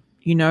future.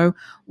 You know,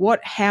 what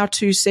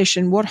how-to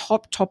session, what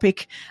hot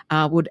topic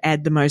would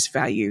add the most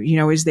value? You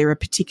know, is there a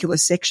particular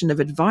section of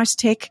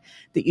AdviceTech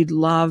that you'd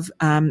love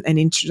an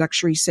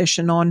introductory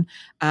session on?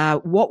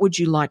 What would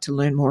you like to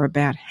learn more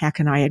about? How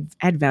can I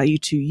add value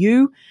to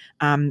you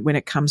when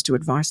it comes to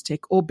AdviceTech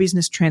or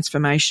business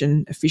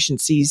transformation,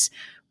 efficiencies,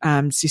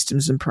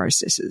 systems and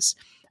processes?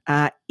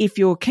 If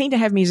you're keen to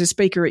have me as a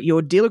speaker at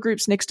your dealer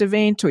group's next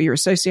event or your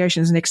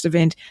association's next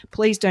event,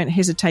 please don't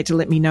hesitate to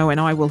let me know and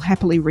I will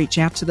happily reach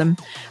out to them.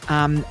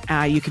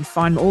 You can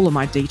find all of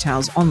my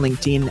details on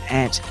LinkedIn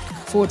at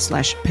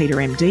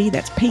 /PeterMD.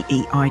 That's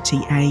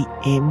PEITAMD.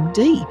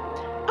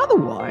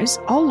 Otherwise,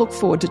 I'll look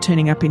forward to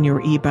turning up in your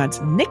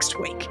earbuds next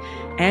week.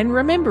 And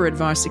remember,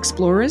 Advice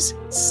Explorers,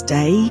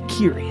 stay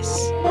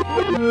curious.